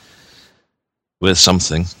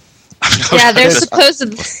something. Yeah, there's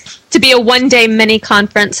supposed to be a one-day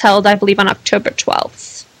mini-conference held, I believe, on October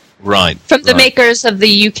 12th. Right. From the makers of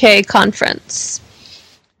the UK conference.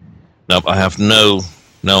 No, I have no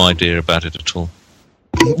idea about it at all.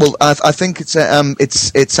 Well, I think it's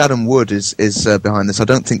Adam Wood is behind this. I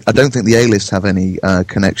don't think the A-List have any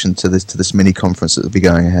connection to this mini conference that will be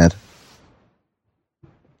going ahead.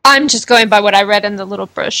 I'm just going by what I read in the little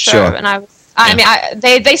brochure, Sure. and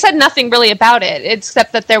they said nothing really about it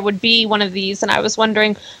except that there would be one of these, and I was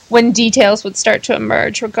wondering when details would start to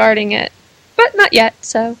emerge regarding it, but not yet.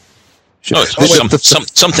 So. Oh,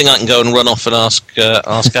 it's something I can go and run off and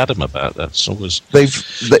ask Adam about. That's always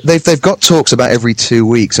they've got talks about every 2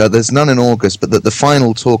 weeks. There's none in August, but the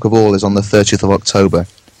final talk of all is on the 30th of October.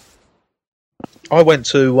 I went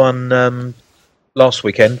to one last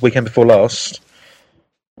weekend before last.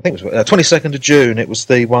 I think it was 22nd of June. It was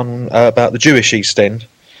the one about the Jewish East End.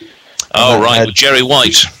 Oh, right, with Jerry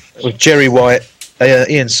White. With Jerry White,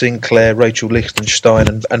 Ian Sinclair, Rachel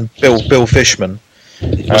Lichtenstein, and Bill Fishman.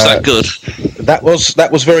 Was that good? That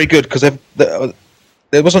was very good, because there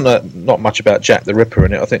wasn't not much about Jack the Ripper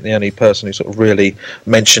in it. I think the only person who sort of really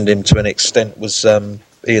mentioned him to an extent was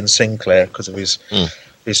Ian Sinclair, because of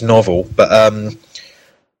his novel. But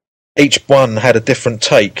each one had a different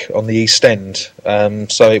take on the East End,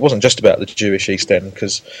 so it wasn't just about the Jewish East End,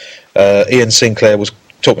 because Ian Sinclair was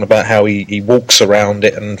talking about how he walks around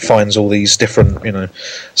it and finds all these different,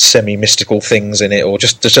 semi-mystical things in it, or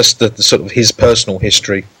just the sort of his personal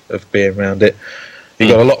history of being around it. You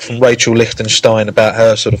got a lot from Rachel Lichtenstein about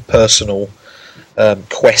her sort of personal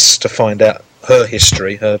quest to find out her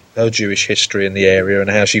history, her Jewish history in the area, and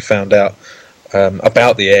how she found out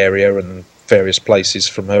about the area and various places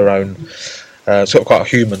from her own sort of quite a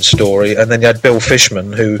human story. And then you had Bill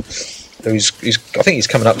Fishman, who's I think he's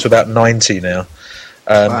coming up to about 90 now.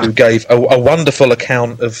 Who gave a wonderful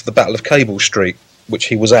account of the Battle of Cable Street, which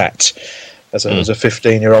he was at as a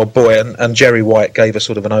 15-year-old boy, and Jerry White gave a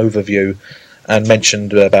sort of an overview and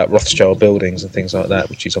mentioned about Rothschild buildings and things like that,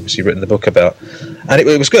 which he's obviously written the book about. And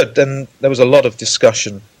it was good, and there was a lot of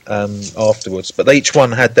discussion afterwards, but they each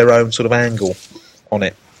one had their own sort of angle on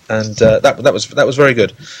it, and that was very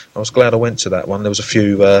good. I was glad I went to that one. There was a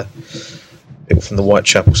few people from the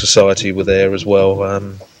Whitechapel Society were there as well.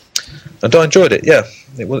 And I enjoyed it. Yeah,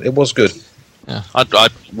 it was good. Yeah, I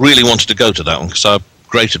really wanted to go to that one, because I'm a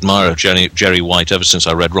great admirer of Jerry White ever since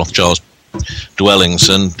I read Rothschild's Dwellings,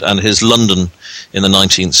 and his London in the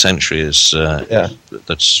 19th century is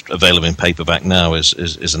that's available in paperback now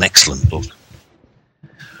is an excellent book.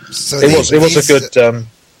 So it was a good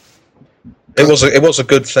it was a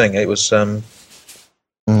good thing. It was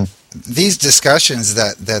these discussions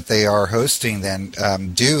that they are hosting then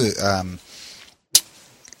do.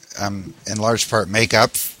 In large part make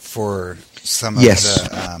up for some of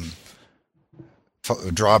the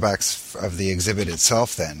drawbacks of the exhibit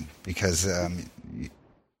itself then, because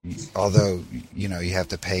although you have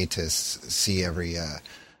to pay to see every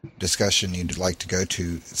discussion you'd like to go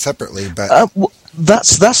to separately, but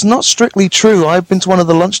that's not strictly true. I've been to one of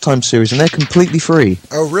the lunchtime series and they're completely free.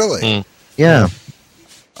 Oh really? Yeah.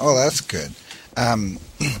 Oh, that's good.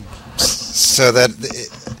 So that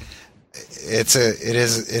it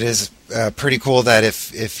is pretty cool that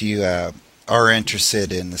if you are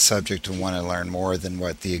interested in the subject and want to learn more than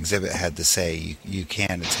what the exhibit had to say, you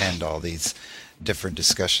can attend all these different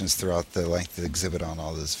discussions throughout the length of the exhibit on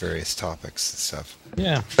all those various topics and stuff.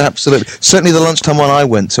 Yeah, absolutely. Certainly the lunchtime one I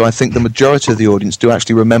went to, I think the majority of the audience do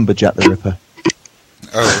actually remember Jack the Ripper.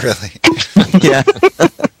 Oh, really? Yeah.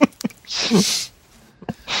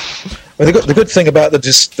 Well, the good thing about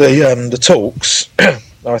the talks,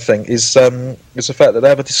 I think, is the fact that they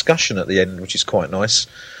have a discussion at the end, which is quite nice.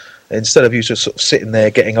 Instead of you just sort of sitting there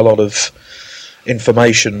getting a lot of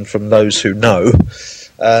information from those who know,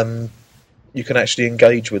 you can actually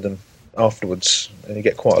engage with them afterwards, and you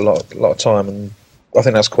get quite a lot of time. And I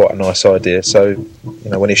think that's quite a nice idea. So,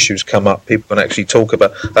 when issues come up, people can actually talk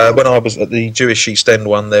about. When I was at the Jewish East End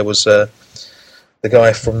one, there was the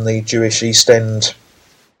guy from the Jewish East End.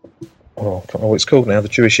 Oh, I can't remember what it's called now. The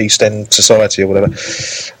Jewish East End Society or whatever.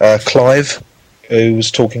 Clive. who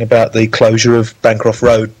was talking about the closure of Bancroft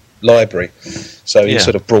Road Library. So he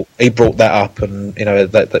sort of brought that up, and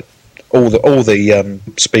that all the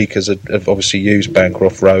speakers have obviously used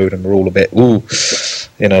Bancroft Road and were all a bit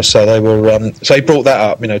so they were so he brought that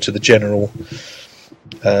up to the general.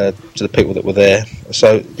 To the people that were there,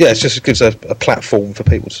 so it just gives a platform for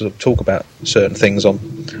people to sort of talk about certain things on,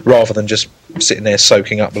 rather than just sitting there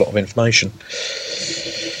soaking up a lot of information.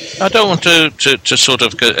 I don't want to sort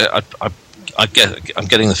of. I'm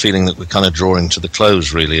getting the feeling that we're kind of drawing to the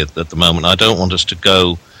close really at the moment. I don't want us to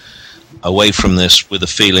go away from this with a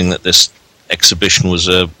feeling that this exhibition is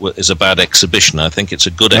a bad exhibition. I think it's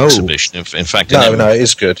a good exhibition. In fact, it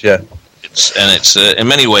is good. Yeah. It's in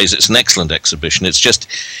many ways it's an excellent exhibition. It's just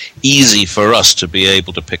easy for us to be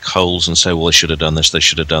able to pick holes and say, well, they should have done this, they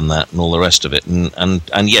should have done that, and all the rest of it.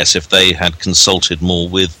 And yes, if they had consulted more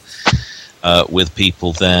with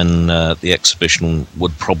people, then the exhibition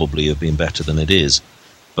would probably have been better than it is.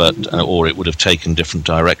 But or it would have taken different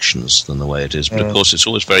directions than the way it is. But of course, it's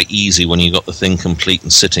always very easy when you've got the thing complete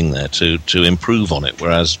and sitting there to improve on it.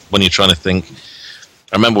 Whereas when you're trying to think,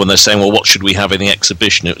 I remember when they're saying, well, what should we have in the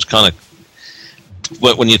exhibition? It was kind of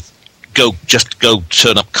when you go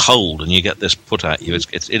turn up cold and you get this put at you,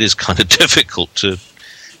 it is kind of difficult to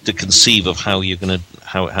conceive of how you're going to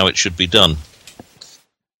how it should be done.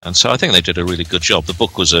 And so I think they did a really good job. The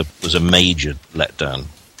book was a major letdown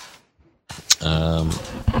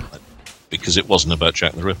because it wasn't about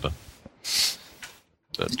Jack the Ripper.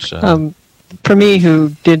 But for me, who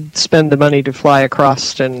did spend the money to fly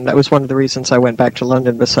across, and that was one of the reasons I went back to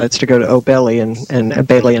London, besides to go to O'Bailey and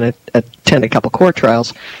Bailey and attend a couple court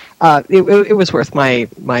trials, it was worth my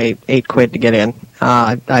 £8 to get in.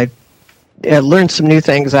 I learned some new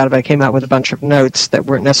things out of it. I came out with a bunch of notes that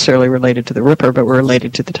weren't necessarily related to the Ripper, but were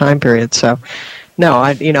related to the time period. So, no,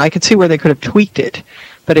 I could see where they could have tweaked it,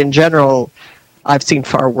 but in general, I've seen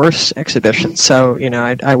far worse exhibitions, so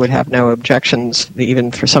I would have no objections,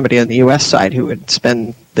 even for somebody on the U.S. side who would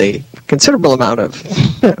spend the considerable amount of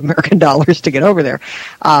American dollars to get over there.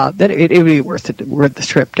 That it would be worth the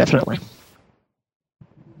trip, definitely.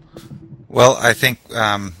 Well, I think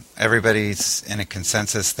everybody's in a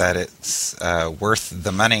consensus that it's worth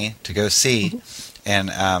the money to go see, and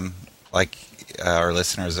like our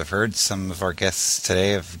listeners have heard, some of our guests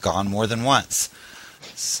today have gone more than once,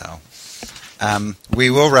 so.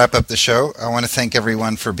 We will wrap up the show. I want to thank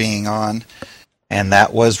everyone for being on. And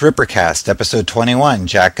that was Rippercast, episode 21,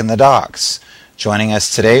 Jack in the Docks. Joining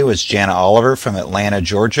us today was Jana Oliver from Atlanta,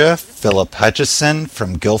 Georgia, Philip Hutchison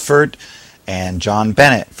from Guilford, and John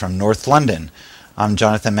Bennett from North London. I'm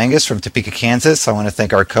Jonathan Menges from Topeka, Kansas. I want to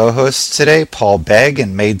thank our co-hosts today, Paul Begg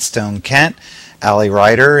in Maidstone, Kent, Ali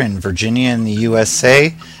Ryder in Virginia in the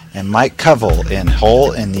USA, and Mike Covell in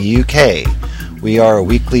Hull in the UK. We are a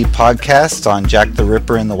weekly podcast on Jack the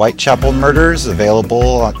Ripper and the Whitechapel Murders,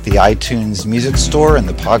 available at the iTunes Music Store in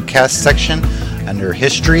the podcast section under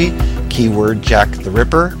History, keyword Jack the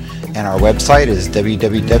Ripper, and our website is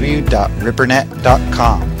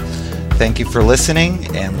www.rippernet.com. Thank you for listening,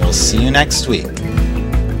 and we'll see you next week.